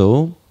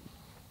Newcastle,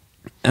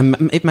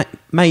 it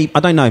may I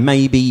don't know,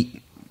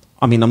 maybe,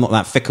 I mean, I'm not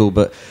that fickle,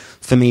 but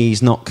for me,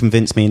 he's not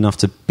convinced me enough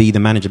to be the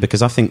manager,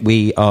 because I think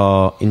we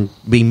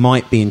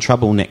might be in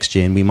trouble next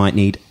year, and we might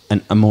need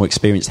a more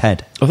experienced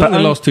head. I think the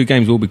last 2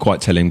 games will be quite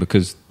telling,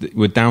 because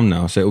we're down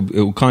now, so it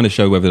will kind of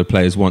show whether the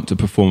players want to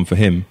perform for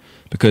him,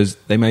 because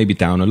they may be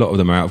down. A lot of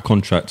them are out of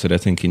contract, so they're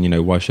thinking,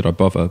 why should I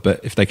bother?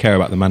 But if they care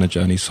about the manager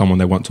and he's someone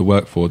they want to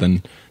work for,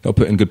 then they'll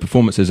put in good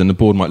performances, and the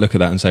board might look at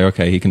that and say,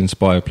 okay, he can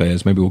inspire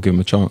players, maybe we'll give him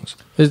a chance.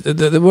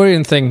 The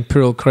worrying thing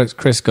poor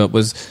Chris got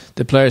was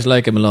the players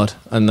like him a lot,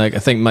 and I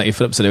think Matty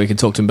Phillips said we can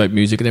talk to him about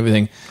music and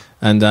everything.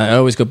 And I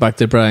always go back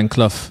to the Brian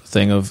Clough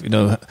thing of,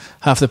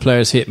 half the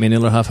players hate me and the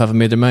other half haven't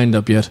made their mind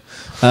up yet.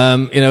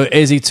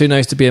 Is he too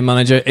nice to be a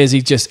manager? Is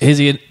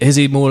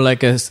he more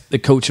like the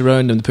coach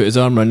around him to put his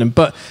arm around him?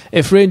 But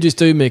if Rangers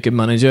do make him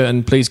manager,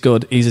 and please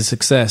God, he's a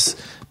success.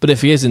 But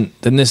if he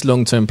isn't, then this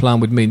long-term plan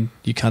would mean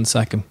you can't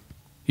sack him.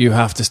 You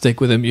have to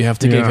stick with him. You have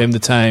to give him the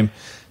time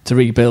to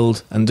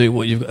rebuild and do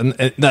what you've got.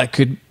 And that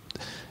could...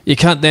 You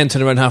can't then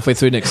turn around halfway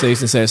through next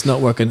season and say it's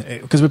not working,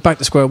 because we're back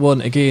to square one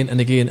again and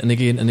again and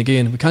again and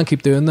again. We can't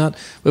keep doing that.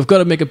 We've got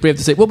to make it brave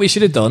to say what we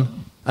should have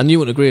done, and you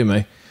wouldn't agree with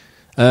me.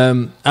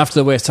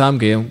 After the West Ham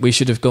game, we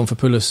should have gone for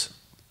Pulis.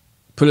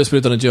 Pulis would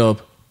have done a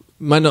job.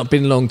 Might not have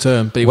been long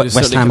term, but he would have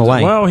West Ham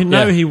away. Well,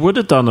 he would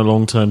have done a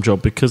long term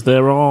job, because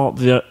there are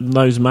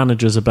those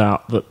managers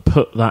about that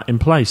put that in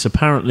place.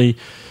 Apparently,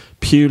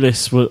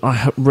 Pulis was.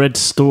 I read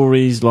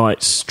stories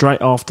like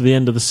straight after the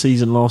end of the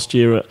season last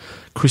year at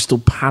Crystal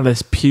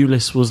Palace,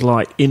 Pulis was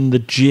like in the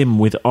gym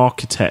with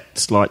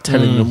architects, like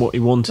telling them what he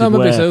wanted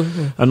where,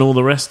 and all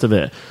the rest of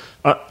it.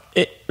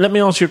 Let me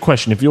ask you a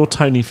question. If you're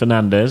Tony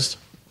Fernandes,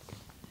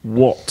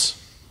 what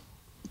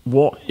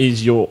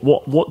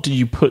do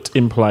you put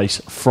in place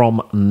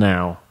from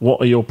now? What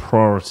are your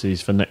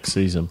priorities for next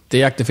season?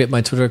 Deactivate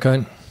my Twitter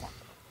account.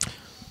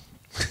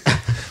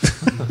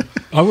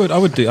 I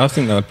would do. I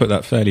think I'd put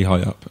that fairly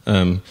high up.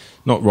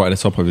 Not right at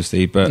the top,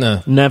 obviously, but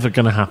no. Never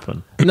going to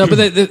happen. No, but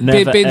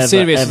being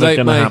serious,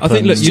 ever like I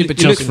think you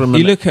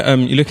look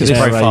at his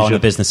profile and the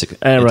business,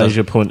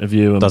 Asia point of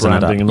view and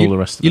branding and all the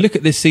rest of it. You look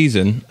at this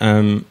season,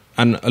 and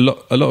a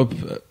lot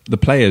of the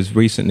players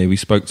recently. We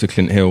spoke to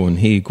Clint Hill, and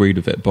he agreed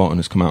with it. Barton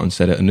has come out and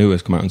said it. Anu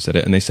has come out and said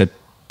it, and they said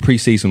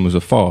pre-season was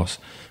a farce.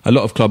 A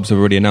lot of clubs have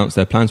already announced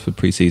their plans for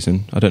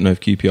pre-season. I don't know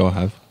if QPR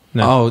have.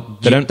 No.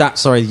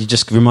 You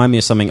just remind me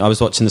of something. I was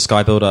watching the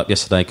Sky build-up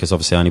yesterday, because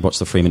obviously I only watched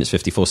the 3 minutes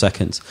 54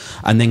 seconds,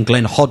 and then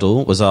Glenn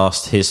Hoddle was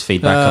asked his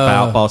feedback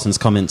about Barton's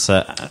comments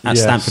at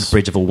Stamford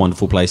Bridge, of all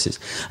wonderful places,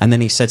 and then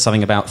he said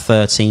something about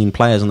 13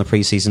 players on the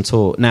pre-season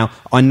tour. Now,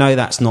 I know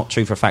that's not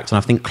true for a fact, and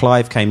I think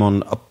Clive came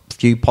on a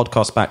few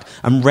podcasts back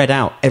and read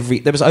out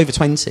there was over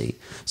 20.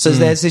 So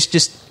there's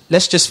this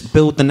let's just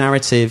build the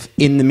narrative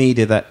in the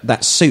media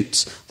that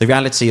suits the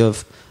reality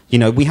of,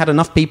 we had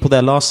enough people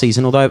there last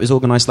season, although it was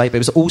organised late, but it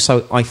was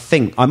also, I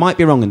think, I might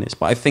be wrong in this,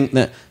 but I think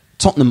that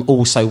Tottenham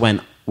also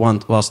went,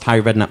 whilst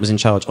Harry Redknapp was in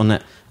charge, on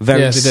that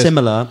very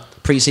similar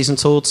pre-season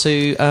tour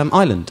to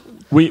Ireland.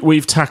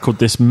 We've tackled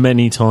this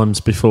many times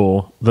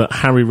before, that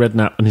Harry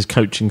Redknapp and his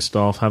coaching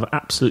staff have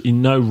absolutely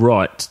no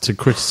right to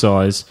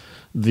criticise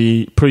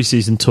the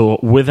pre-season tour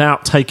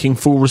without taking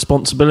full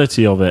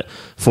responsibility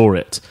for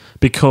it.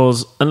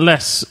 Because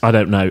unless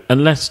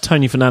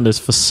Tony Fernandes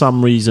for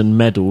some reason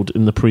meddled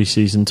in the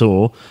pre-season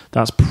tour,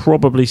 that's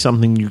probably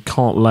something you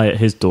can't lay at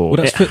his door.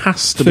 Well, it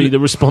has to be the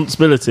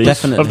responsibility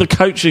of the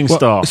coaching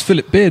staff. It's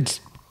Philip Beard.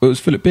 It was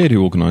Philip Beard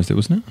who organised it,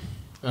 wasn't it?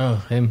 Oh,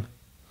 him.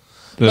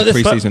 The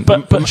pre-season.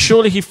 But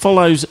surely he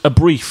follows a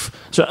brief.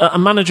 So a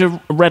manager,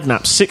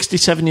 Redknapp,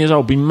 67 years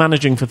old, been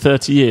managing for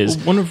 30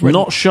 years,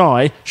 not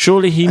shy.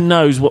 Surely he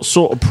knows what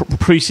sort of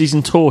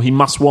pre-season tour he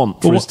must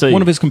want for his team.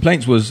 One of his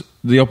complaints was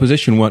the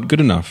opposition weren't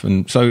good enough,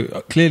 and so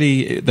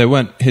clearly they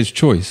weren't his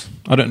choice.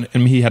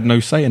 He had no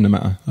say in the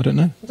matter. I don't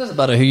know. It doesn't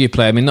matter who you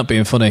play. I mean, not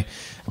being funny.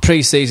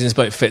 Pre-season is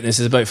about fitness.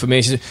 It's about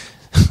formation.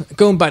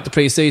 Going back to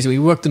pre-season, we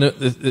worked on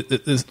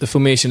the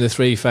formation, the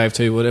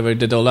 3-5-2, whatever,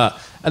 did all that,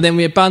 and then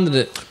we abandoned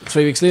it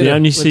 3 weeks later. The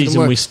only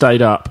season we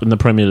stayed up in the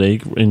Premier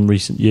League in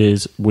recent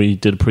years, we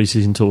did a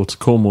pre-season tour to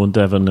Cornwall and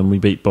Devon, and we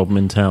beat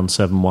Bodmin Town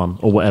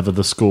 7-1, or whatever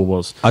the score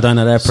was. I don't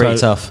know, they're pretty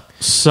tough.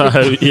 So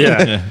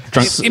yeah,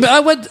 but I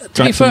went.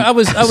 To be fair, I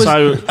was in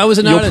You're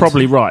Ireland.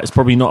 probably right. It's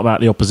probably not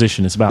about the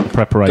opposition. It's about the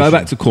preparation. Go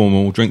back to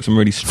Cornwall, drink some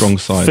really strong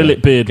cider.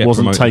 Philip Beard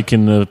wasn't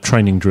taking the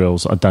training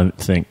drills, I don't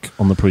think,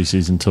 on the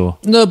pre-season tour.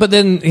 No, but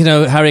then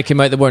Harry came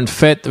out. They weren't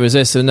fit. There was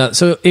this and that.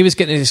 So he was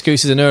getting his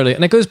excuses in early,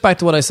 and it goes back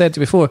to what I said to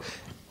you before.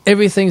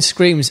 everything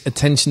screams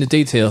attention to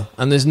detail,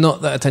 and there's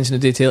not that attention to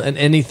detail in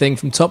anything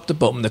from top to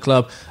bottom of the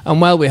club. And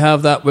while we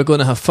have that, we're going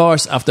to have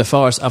farce after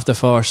farce after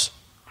farce.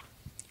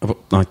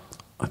 I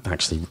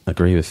actually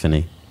agree with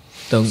Finney.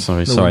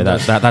 Sorry, no,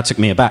 that took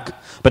me aback.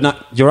 But no,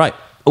 you're right.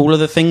 All of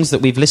the things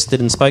that we've listed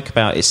and spoke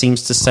about, it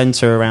seems to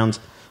centre around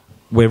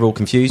we're all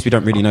confused. We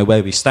don't really know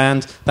where we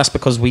stand. That's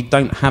because we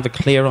don't have a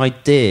clear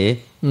idea,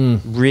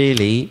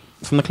 really,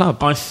 from the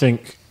club. I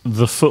think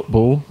the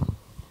football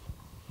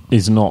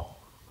is not...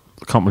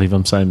 I can't believe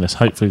I'm saying this.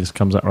 Hopefully this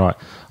comes out right.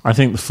 I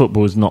think the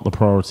football is not the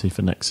priority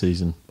for next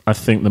season. I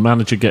think the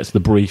manager gets the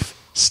brief,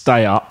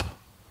 stay up.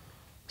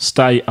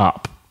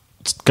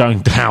 Going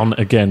down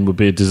again would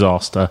be a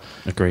disaster.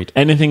 Agreed.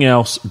 Anything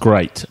else,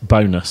 great,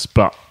 bonus.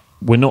 But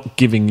we're not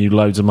giving you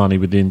loads of money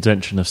with the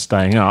intention of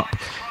staying up.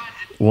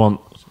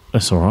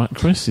 That's all right,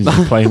 Chris. He's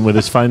playing with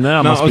his phone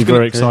there. Must be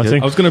very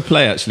exciting. I was going to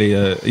play,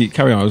 actually.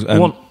 Carry on.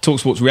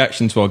 TalkSport's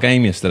reaction to our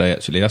game yesterday,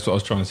 actually. That's what I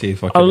was trying to see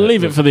if I could... I'll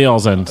leave it for the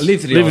R's end.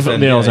 Leave it for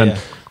the R's end.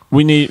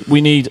 We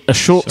need a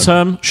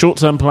short-term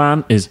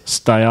plan is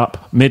stay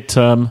up,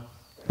 mid-term,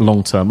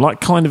 long-term. Like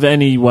kind of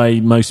any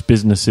way most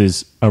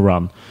businesses are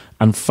run.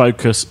 And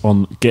focus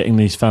on getting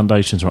these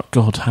foundations right.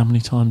 God, how many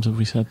times have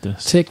we said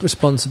this? Take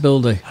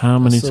responsibility. How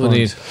many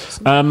times?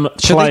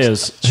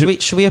 Players.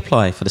 Should we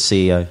apply for the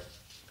CEO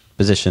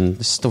position?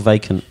 It's still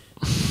vacant.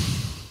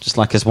 Just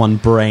like as one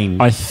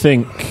brain. I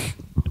think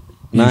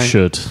you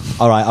should.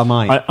 All right, I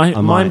might.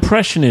 My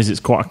impression is it's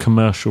quite a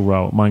commercial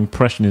role. My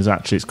impression is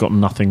actually it's got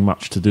nothing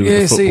much to do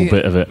with the football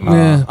bit of it.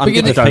 Yeah. I'm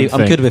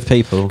good with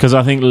people. Because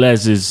I think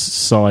Les's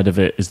side of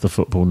it is the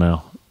football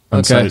now.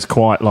 And so it's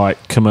quite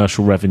like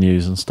commercial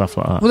revenues and stuff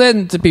like that. Well,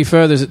 then, to be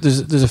fair,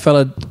 there's a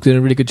fella doing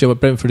a really good job at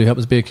Brentford who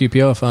happens to be a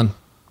QPR fan.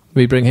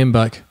 We bring him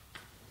back.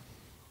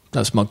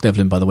 That's Mark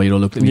Devlin, by the way. You're all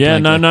looking at me. Yeah,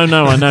 no.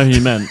 I know who you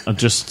meant.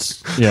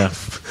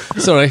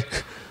 Sorry.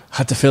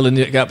 Had to fill in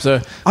the gaps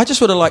there. I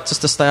just would have liked us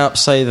to stay up,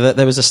 say that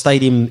there was a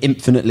stadium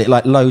infinitely,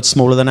 like, loads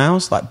smaller than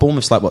ours. Like,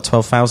 Bournemouth's like,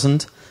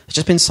 12,000? It's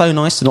just been so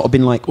nice to not have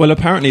been like... Well,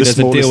 apparently there's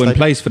a deal in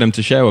place for them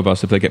to share with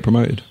us if they get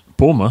promoted.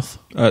 Bournemouth?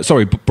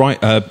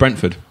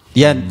 Brentford.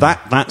 Yeah,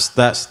 that's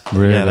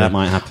really? Yeah, that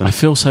might happen. I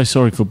feel so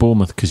sorry for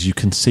Bournemouth because you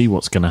can see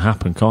what's going to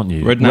happen, can't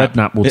you?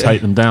 Redknapp will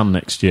take them down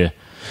next year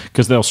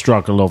because they'll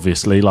struggle,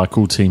 obviously, like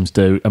all teams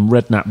do. And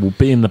Redknapp will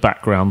be in the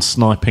background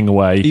sniping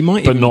away,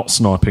 not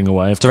sniping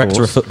away.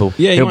 Director of football.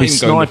 Yeah, he'll be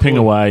sniping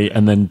away,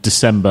 and then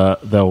December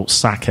they'll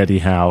sack Eddie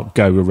Howe,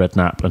 go with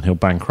Redknapp, and he'll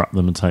bankrupt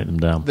them and take them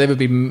down. They would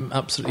be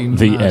absolutely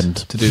the mad end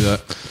to do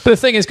that. But the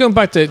thing is, going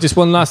back to just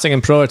one last thing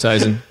in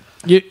prioritising,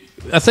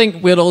 I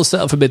think we'd all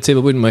settle for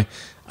mid-table, wouldn't we?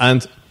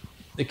 And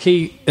the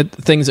key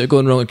things that are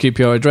going wrong at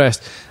QPR are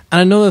addressed.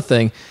 And another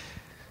thing,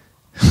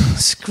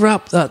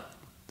 scrap that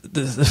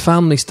the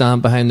family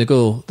stand behind the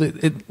goal.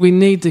 We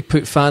need to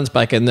put fans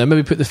back in there.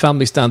 Maybe put the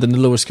family stand in the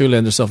lower school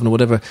end or something or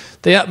whatever.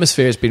 The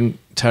atmosphere has been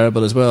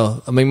terrible as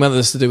well. I mean, whether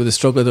it's to do with the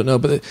struggle, I don't know.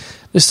 But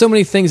there's so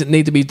many things that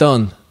need to be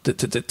done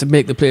to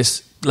make the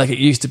place like it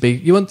used to be.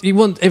 You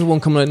want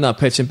everyone coming out in that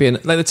pitch and being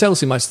like the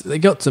Chelsea match. They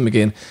got to them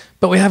again,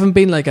 but we haven't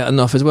been like that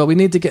enough as well. We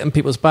need to get in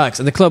people's backs,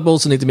 and the club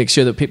also need to make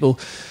sure that people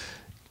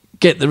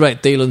get the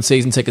right deal on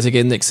season tickets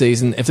again next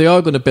season. If they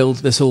are going to build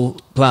this whole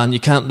plan, you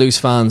can't lose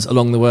fans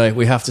along the way.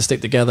 We have to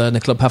stick together, and the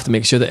club have to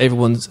make sure that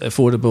everyone's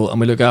affordable and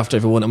we look after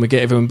everyone and we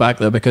get everyone back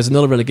there, because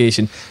another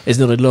relegation is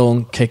not a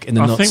long kick in the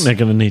nuts. I think they're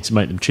going to need to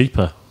make them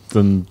cheaper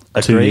than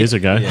 2 years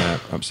ago. Yeah,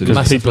 absolutely.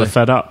 Because people are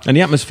fed up. And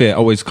the atmosphere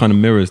always kind of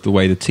mirrors the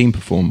way the team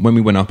performed. When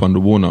we went up under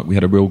Warnock, we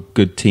had a real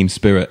good team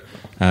spirit.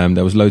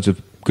 There was loads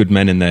of good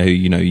men in there who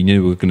you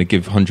knew were going to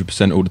give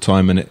 100% all the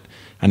time, and it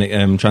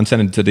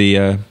transcended to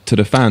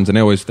the fans, and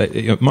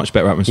they much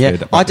better atmosphere.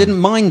 Yeah, I didn't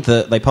mind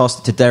that they passed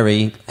it to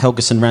Derry.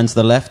 Helgeson ran to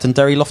the left, and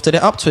Derry lofted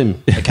it up to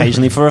him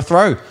occasionally for a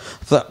throw.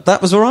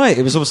 That was all right.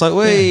 It was almost like,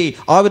 wee.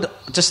 Yeah. I would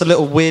just a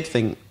little weird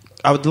thing.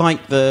 I'd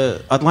like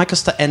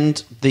us to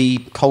end the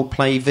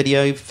Coldplay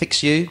video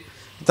 "Fix You."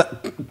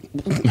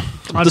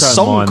 The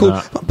song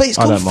called, but it's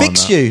called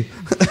 "Fix You."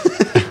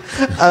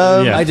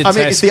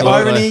 It's the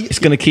irony. It's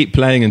going to keep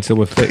playing until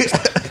we're fixed.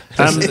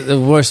 The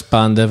worst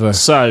band ever.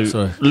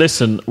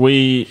 Listen,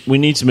 we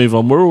need to move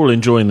on. We're all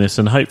enjoying this,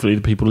 and hopefully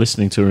the people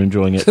listening to are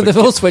enjoying it. They've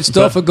all switched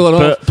off and gone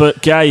off.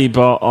 But Gabe,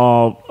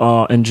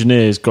 our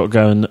engineer's got to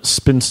go and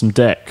spin some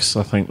decks,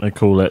 I think they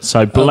call it.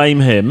 So blame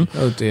him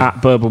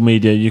at Burble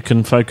Media. You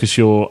can focus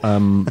your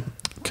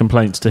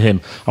complaints to him.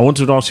 I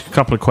wanted to ask you a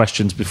couple of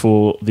questions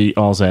before the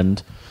R's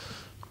end.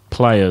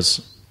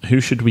 Players,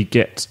 who should we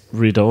get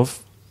rid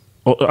of?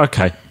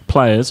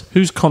 Players,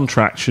 whose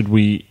contract should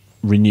we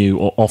renew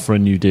or offer a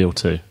new deal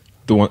to?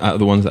 Out of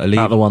the ones that are leaving?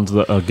 Out of the ones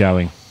that are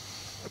going.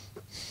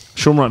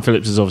 Sean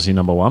Wright-Phillips is obviously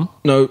number one.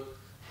 No.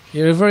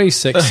 You're a very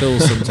sick soul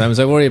sometimes.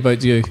 I worry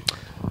about you.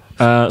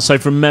 So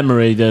from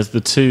memory, there's the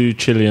two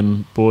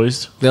Chilean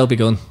boys. They'll be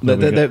gone.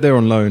 They're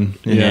on loan.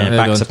 Yeah,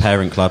 back to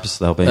parent clubs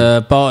they'll be.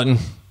 Barton.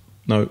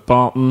 No.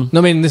 Barton. No,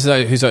 I mean, this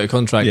is who's out of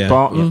contract. Yeah.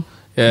 Barton?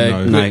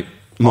 Yeah. No.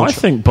 I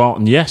think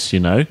Barton, yes,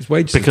 his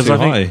wages are too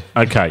high.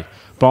 Okay.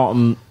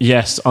 Barton,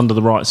 yes, under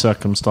the right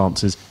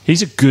circumstances,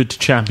 he's a good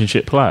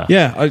Championship player.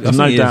 Yeah, I There's think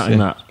no he doubt is, in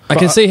yeah. that. I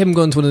can see him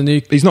going to one of the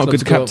new. He's not a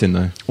clubs good to go up. captain,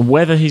 though.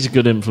 Whether he's a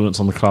good influence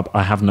on the club,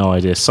 I have no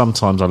idea.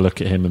 Sometimes I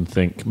look at him and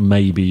think,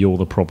 maybe you're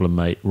the problem,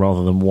 mate,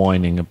 rather than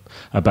whining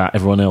about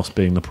everyone else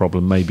being the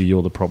problem. Maybe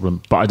you're the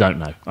problem, but I don't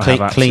know. I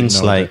have Clean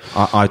absolutely no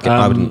slate. idea.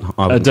 I wouldn't.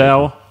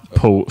 Adele,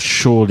 Paul,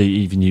 surely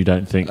even you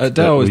don't think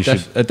Adele that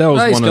is Adele's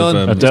No, he's one gone.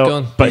 of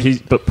Adele, He's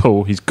gone. but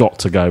Paul, he's got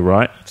to go,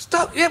 right?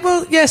 Stop. Yeah,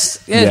 well,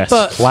 yes, Yes.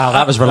 but Wow,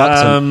 that was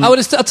reluctant. I would.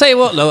 I'll tell you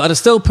what, though, I'd have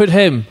still put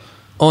him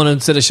on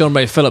instead of Sean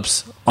Ray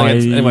Phillips.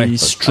 Anyway, I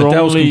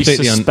strongly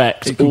completely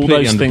suspect all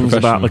completely those things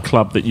about the underprofessional.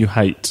 club that you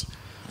hate.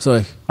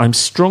 sorry. I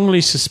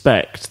strongly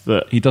suspect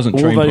that He doesn't all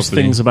train those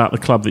properly. things about the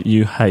club that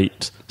you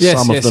hate, Yes,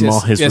 some yes, of them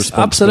yes, are his yes,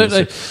 responsibility.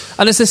 absolutely.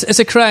 And it's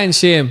a crying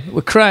shame.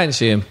 We're crying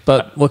shame.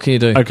 But what can you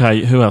do?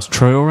 Okay, who else?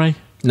 Traore?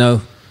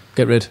 No,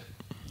 get rid.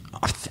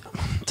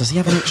 Does he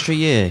have an extra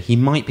year? He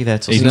might be there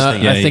till He's 16.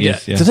 not- yeah, I think he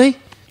is, yeah. Did he? Did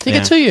he Yeah.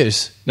 get 2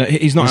 years? No,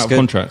 he's not That's out good. of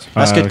contract.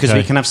 That's good because okay.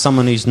 we can have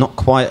someone who's not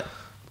quite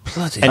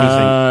Bloody.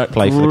 anything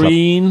play for the club.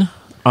 Green?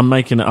 I'm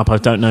making it up. I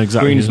don't know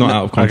exactly. Green's not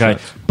out of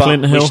contract. Okay, But,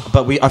 Clint Hill?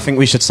 I think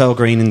we should sell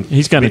Green. And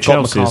He's going to we've got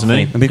Chelsea, isn't he?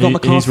 McCarthy. And we've got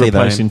He's McCarthy,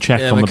 replacing though.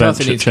 Cech on the McCarthy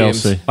bench at needs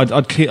Chelsea.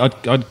 games.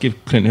 I'd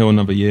give Clint Hill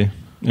another year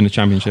in the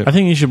Championship. I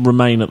think he should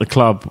remain at the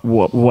club,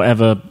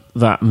 whatever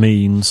that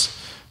means.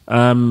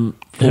 Who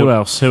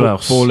else?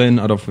 Fall in.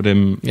 I'd offered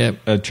him Yeah.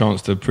 a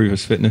chance to prove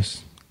his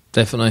fitness.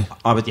 Definitely.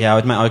 I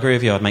agree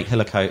with you. I'd make Hill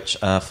a coach,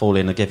 fall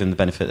in and give him the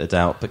benefit of the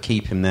doubt, but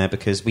keep him there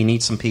because we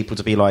need some people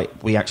to be like,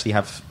 we actually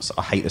have,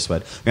 I hate this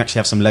word, we actually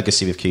have some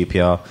legacy with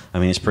QPR. I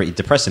mean, it's pretty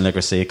depressing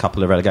legacy, a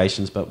couple of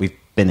relegations, but we've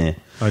been here.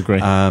 I agree.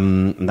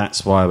 And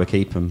that's why we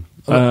keep him.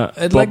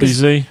 Bobby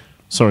Z?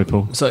 Sorry,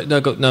 Paul. Sorry, no.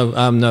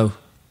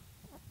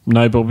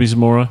 No Bobby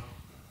Zamora?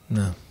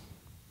 No.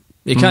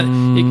 You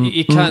can't.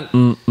 You can't.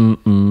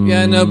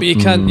 Yeah, no, but you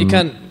can't. You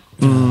can't.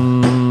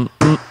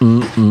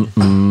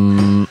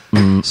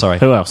 Sorry.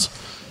 Who else?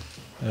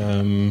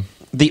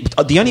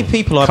 The only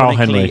people I'd Carl make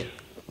Henry.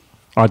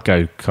 I'd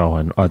go Carl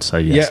Henry. I'd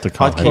say yes to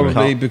Carl I'd keep Henry.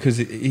 Probably because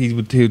he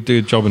would do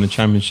a job in the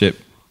Championship.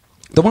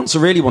 the ones I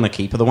really want to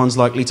keep are the ones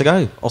likely to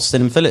go,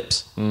 Austin and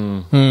Phillips.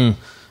 Phillips,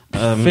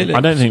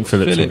 I don't think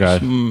Phillips will go.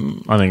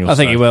 I think I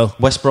think he will.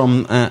 West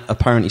Brom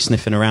apparently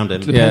sniffing around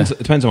him.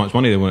 Depends how much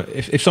money they want.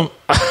 If some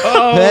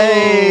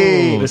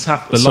Hey! This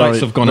happened. The lights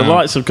have gone The out.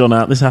 lights have gone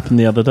out. This happened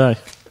the other day.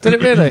 Did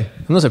it really?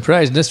 I'm not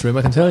surprised in this room.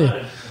 I can tell you.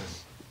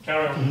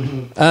 Carry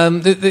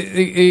on.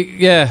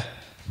 Yeah.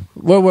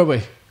 Where were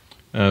we?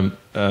 Carry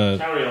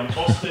on.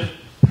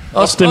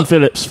 Austin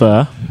Phillips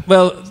fair.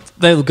 Well,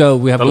 they'll go.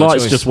 We have The no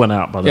lights choice. just went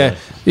out, by the Yeah, way.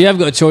 you haven't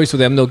got a choice with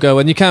them. They'll go,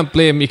 and you can't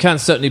blame. You can't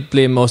certainly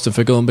blame Mostyn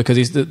for going because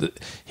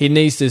he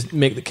needs to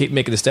keep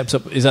making the steps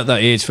up. He's at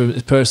that age for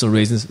his personal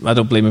reasons. I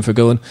don't blame him for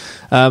going.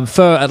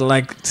 Fur, I'd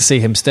like to see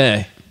him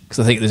stay because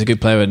I think there's a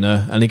good player in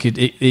there, and he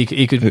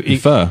could.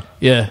 Fur.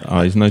 Yeah.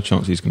 There's no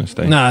chance he's going to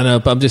stay. No,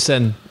 but I'm just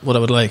saying what I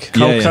would like.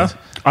 Kolka? Yeah.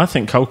 I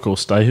think Kolka will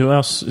stay. Who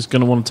else is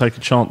going to want to take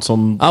a chance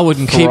on I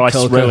wouldn't keep thrice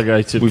Kolka.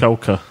 relegated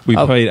Kolka? We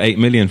paid $8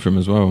 million for him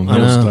as well. I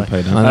know.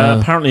 Paid I know.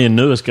 Apparently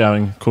Inua's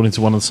going, according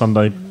to one of the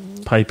Sunday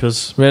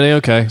papers. Really?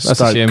 Okay, that's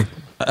Stoke. a shame.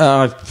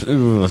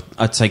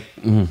 I'd say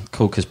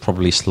Corker's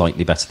probably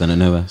slightly better than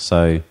Anua,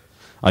 so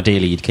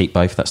ideally you'd keep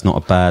both. That's not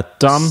a bad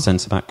Dunn?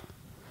 centre-back.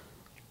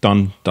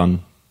 Done.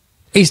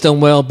 He's done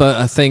well, but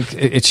I think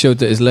it showed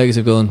that his legs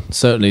have gone,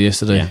 certainly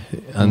yesterday. Yeah.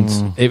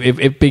 And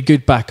it'd be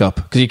good backup,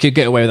 because you could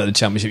get away with that in the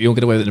Championship. You won't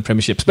get away with it in the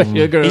Premiership, especially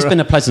Aguero. He's been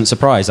a pleasant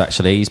surprise,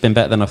 actually. He's been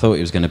better than I thought he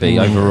was going to be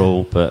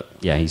overall, but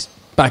yeah, he's...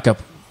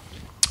 backup.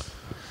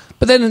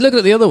 But then look at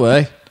it the other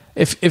way.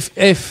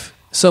 If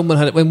someone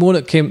had... When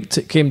Warnock came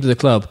to the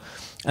club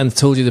and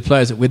told you the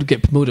players that we'd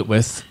get promoted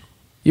with,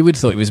 you would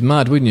have thought he was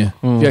mad, wouldn't you?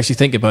 If you actually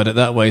think about it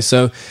that way.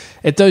 So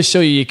it does show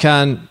you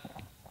can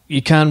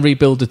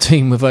rebuild the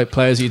team without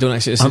players you don't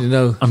actually necessarily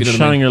know. I'm if you know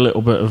what I showing mean. a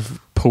little bit of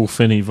Paul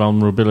Finney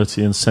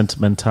vulnerability and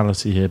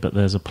sentimentality here, but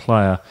there's a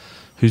player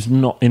who's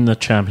not in the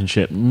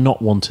Championship,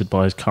 not wanted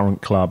by his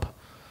current club,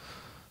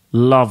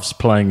 loves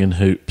playing in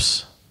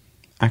hoops.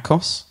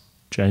 Akos?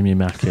 Jamie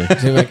Mackie.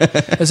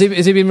 Has he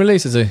been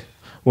released, has he?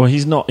 Well,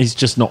 he's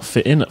just not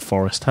fit in at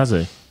Forest, has he?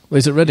 Well,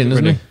 he's at Reading,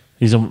 isn't he?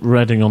 He's on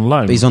Reading on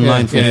loan. He's on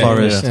loan from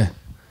Forest.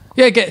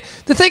 Yeah.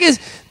 The thing is,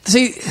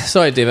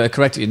 sorry, David, I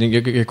corrected you.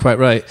 You're quite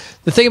right.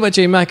 The thing about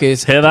Jamie Mackie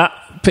is, Hear that?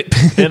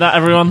 Hear that,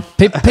 everyone?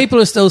 people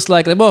are still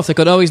slagging him off. They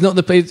go, "Oh, he's not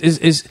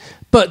the."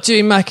 But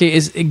Jamie Mackie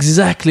is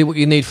exactly what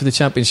you need for the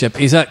Championship.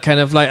 He's that kind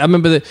of like. I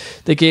remember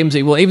the games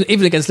he won,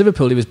 even against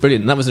Liverpool, he was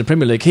brilliant. And that was in the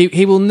Premier League.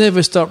 He will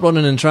never stop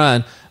running and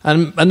trying.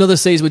 And another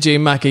season with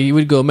Jamie Mackie, you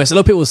would go miss. A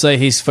lot of people will say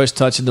he's first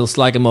touch and they'll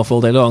slag him off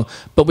all day long.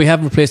 But we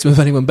haven't replaced him with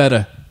anyone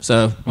better.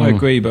 So I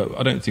agree, but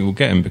I don't think we'll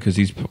get him because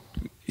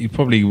he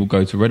probably will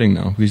go to Reading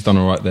now. He's done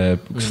all right there.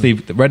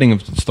 Reading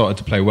have started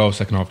to play well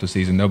second half of the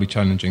season. They'll be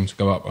challenging to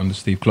go up under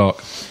Steve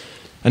Clarke.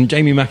 And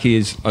Jamie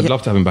Mackie I'd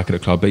love to have him back at the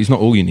club, but he's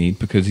not all you need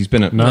because he's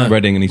been at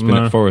Reading and he's been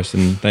at Forest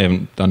and they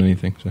haven't done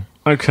anything. So.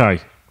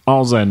 Okay,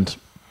 Arles End.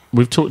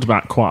 We've talked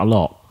about quite a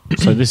lot.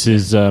 So this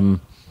is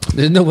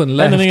There's no one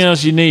left. Anything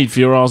else you need for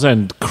your R's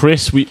End?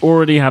 Chris, we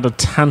already had a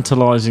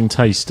tantalising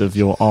taste of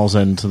your R's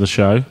End to the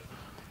show.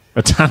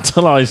 A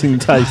tantalising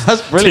taste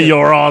to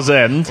your R's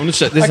End.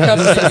 This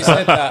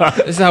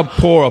is how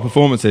poor our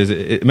performance is.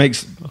 It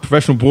makes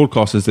professional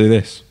broadcasters do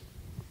this.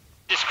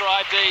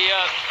 Describe the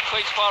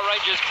Queen's Park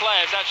Rangers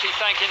players actually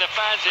thanking the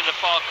fans in the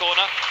far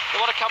corner. They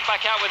want to come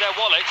back out with their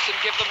wallets and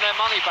give them their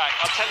money back.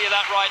 I'll tell you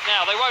that right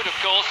now. They won't, of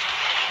course,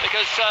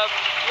 because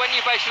when you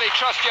basically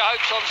trust your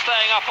hopes on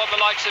staying up on the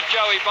likes of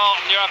Joey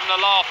Barton, you're having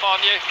a laugh,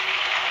 aren't you?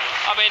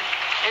 I mean,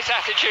 his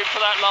attitude for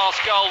that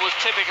last goal was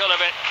typical of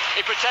it.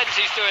 He pretends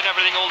he's doing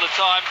everything all the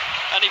time,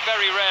 and he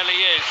very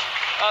rarely is.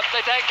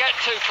 They don't get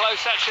too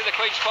close, actually, the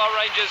Queen's Park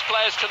Rangers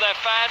players, to their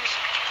fans.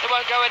 They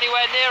won't go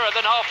anywhere nearer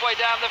than halfway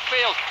down the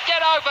field.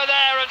 Get over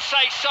there and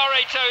say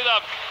sorry to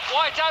them.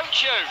 Why don't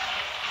you?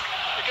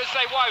 Because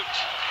they won't.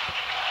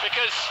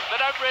 Because they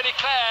don't really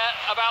care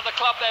about the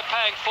club they're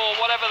paying for,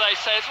 whatever they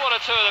say. It's one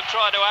or two of them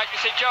trying to act.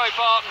 You see, Joey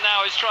Barton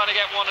now is trying to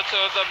get one or two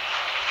of them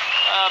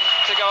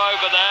to go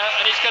over there,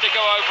 and he's going to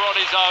go over on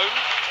his own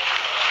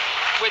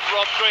with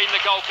Rob Green, the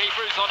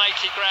goalkeeper, who's on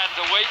 80 grand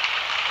a week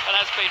and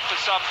has been for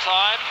some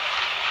time.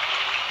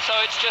 So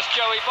it's just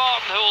Joey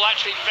Barton who will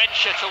actually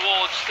venture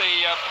towards the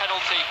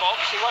penalty box.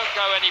 He won't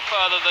go any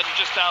further than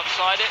just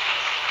outside it.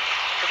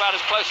 About as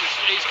close as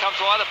he's come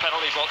to either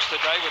penalty box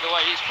today with the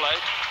way he's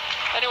played.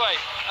 Anyway,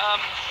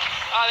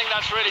 I think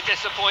that's really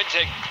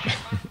disappointing.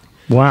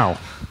 Wow.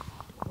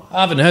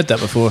 I haven't heard that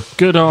before.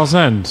 Good R's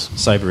End.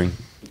 Sobering.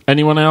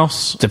 Anyone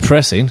else?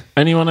 Depressing.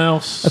 Anyone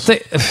else? I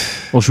think.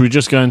 Or should we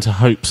just go into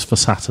hopes for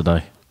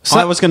Saturday?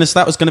 That was going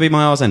to be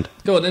my R's End.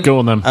 Go on then. Go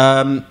on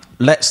then.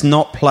 Let's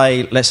not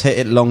play. Let's hit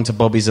it long to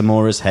Bobby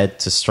Zamora's head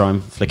to try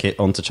and flick it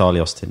onto Charlie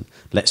Austin.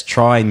 Let's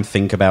try and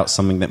think about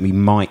something that we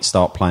might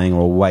start playing,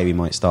 or a way we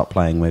might start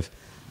playing with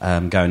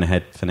going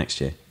ahead for next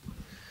year.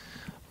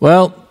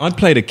 Well, I'd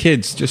play the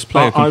kids. Just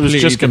play. I was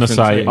just going to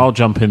say, team. I'll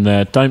jump in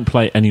there. Don't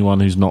play anyone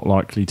who's not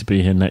likely to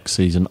be here next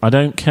season. I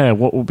don't care.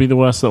 What will be the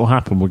worst that will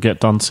happen? We'll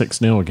get done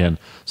 6-0 again.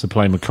 So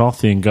play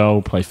McCarthy in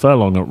goal, play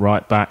Furlong at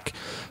right back,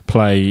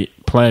 play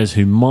players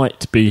who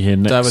might be here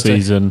next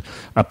season,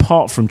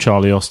 apart from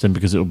Charlie Austin,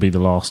 because it will be the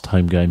last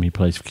home game he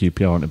plays for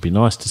QPR, and it'd be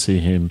nice to see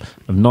him,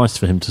 nice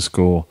for him to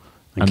score.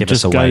 And give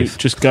us a wave.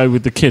 Just go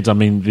with the kids. I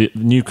mean, the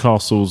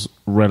Newcastle's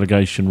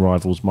relegation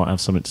rivals might have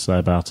something to say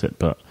about it,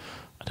 but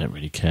I don't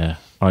really care.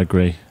 I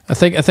agree. I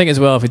think as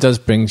well, if he does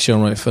bring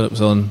Sean Wright-Phillips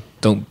on,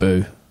 don't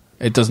boo.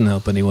 It doesn't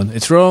help anyone.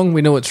 It's wrong.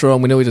 We know it's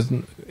wrong. We know it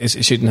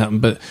shouldn't happen.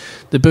 But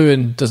the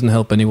booing doesn't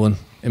help anyone,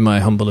 in my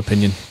humble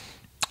opinion.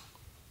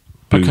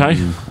 Okay,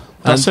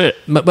 that's it.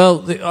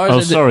 Well,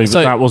 sorry, but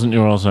that wasn't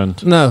your R's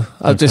End. No,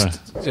 I just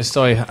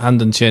sorry,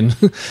 hand and chin.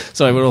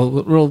 Sorry, we're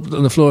all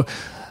on the floor.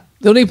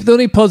 The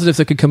only positive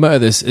that could come out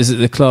of this is that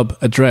the club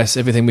address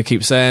everything we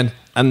keep saying,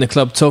 and the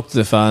club talk to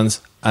the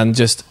fans and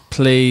just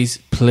please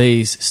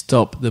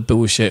stop the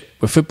bullshit.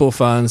 We're football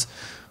fans.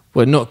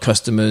 We're not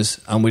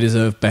customers, and we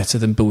deserve better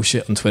than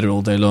bullshit on Twitter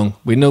all day long.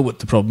 We know what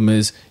the problem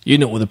is. You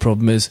know what the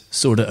problem is.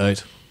 Sort it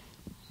out.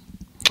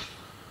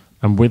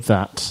 And with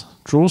that,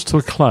 draws to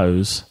a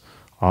close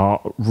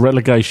our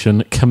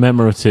relegation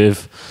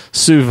commemorative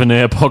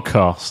Souvenir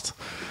podcast.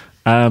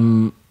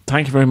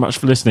 Thank you very much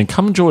for listening.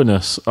 Come and join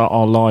us at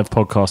our live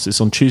podcast.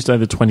 It's on Tuesday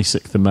the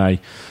 26th of May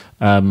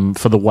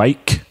for the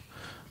wake.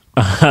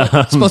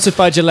 Sponsored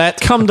by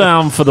Gillette. Come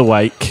down for the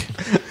wake.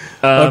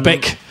 Or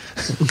Bic.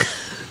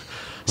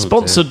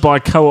 Sponsored by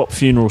Co-op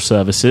Funeral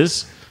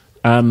Services.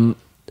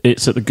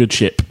 It's at the Good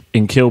Ship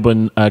in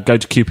Kilburn. Go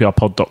to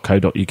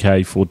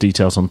qprpod.co.uk for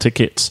details on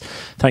tickets.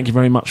 Thank you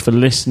very much for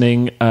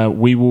listening.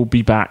 We will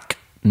be back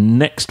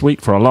next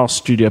week for our last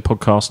studio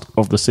podcast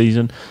of the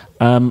season.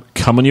 Come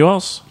on, you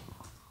Oz.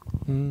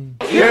 QPR,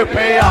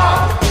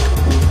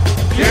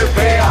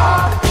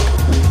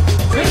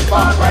 Queen's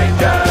Park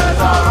Rangers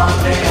are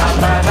on the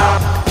up and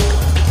up.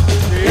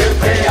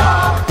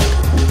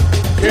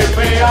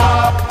 QPR,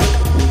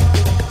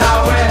 now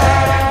we're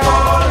heading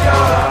for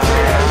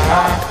European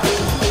Cup.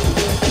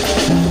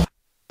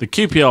 The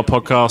QPR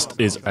podcast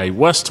is a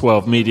West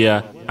 12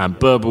 Media and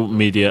Burble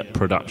Media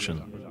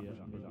production.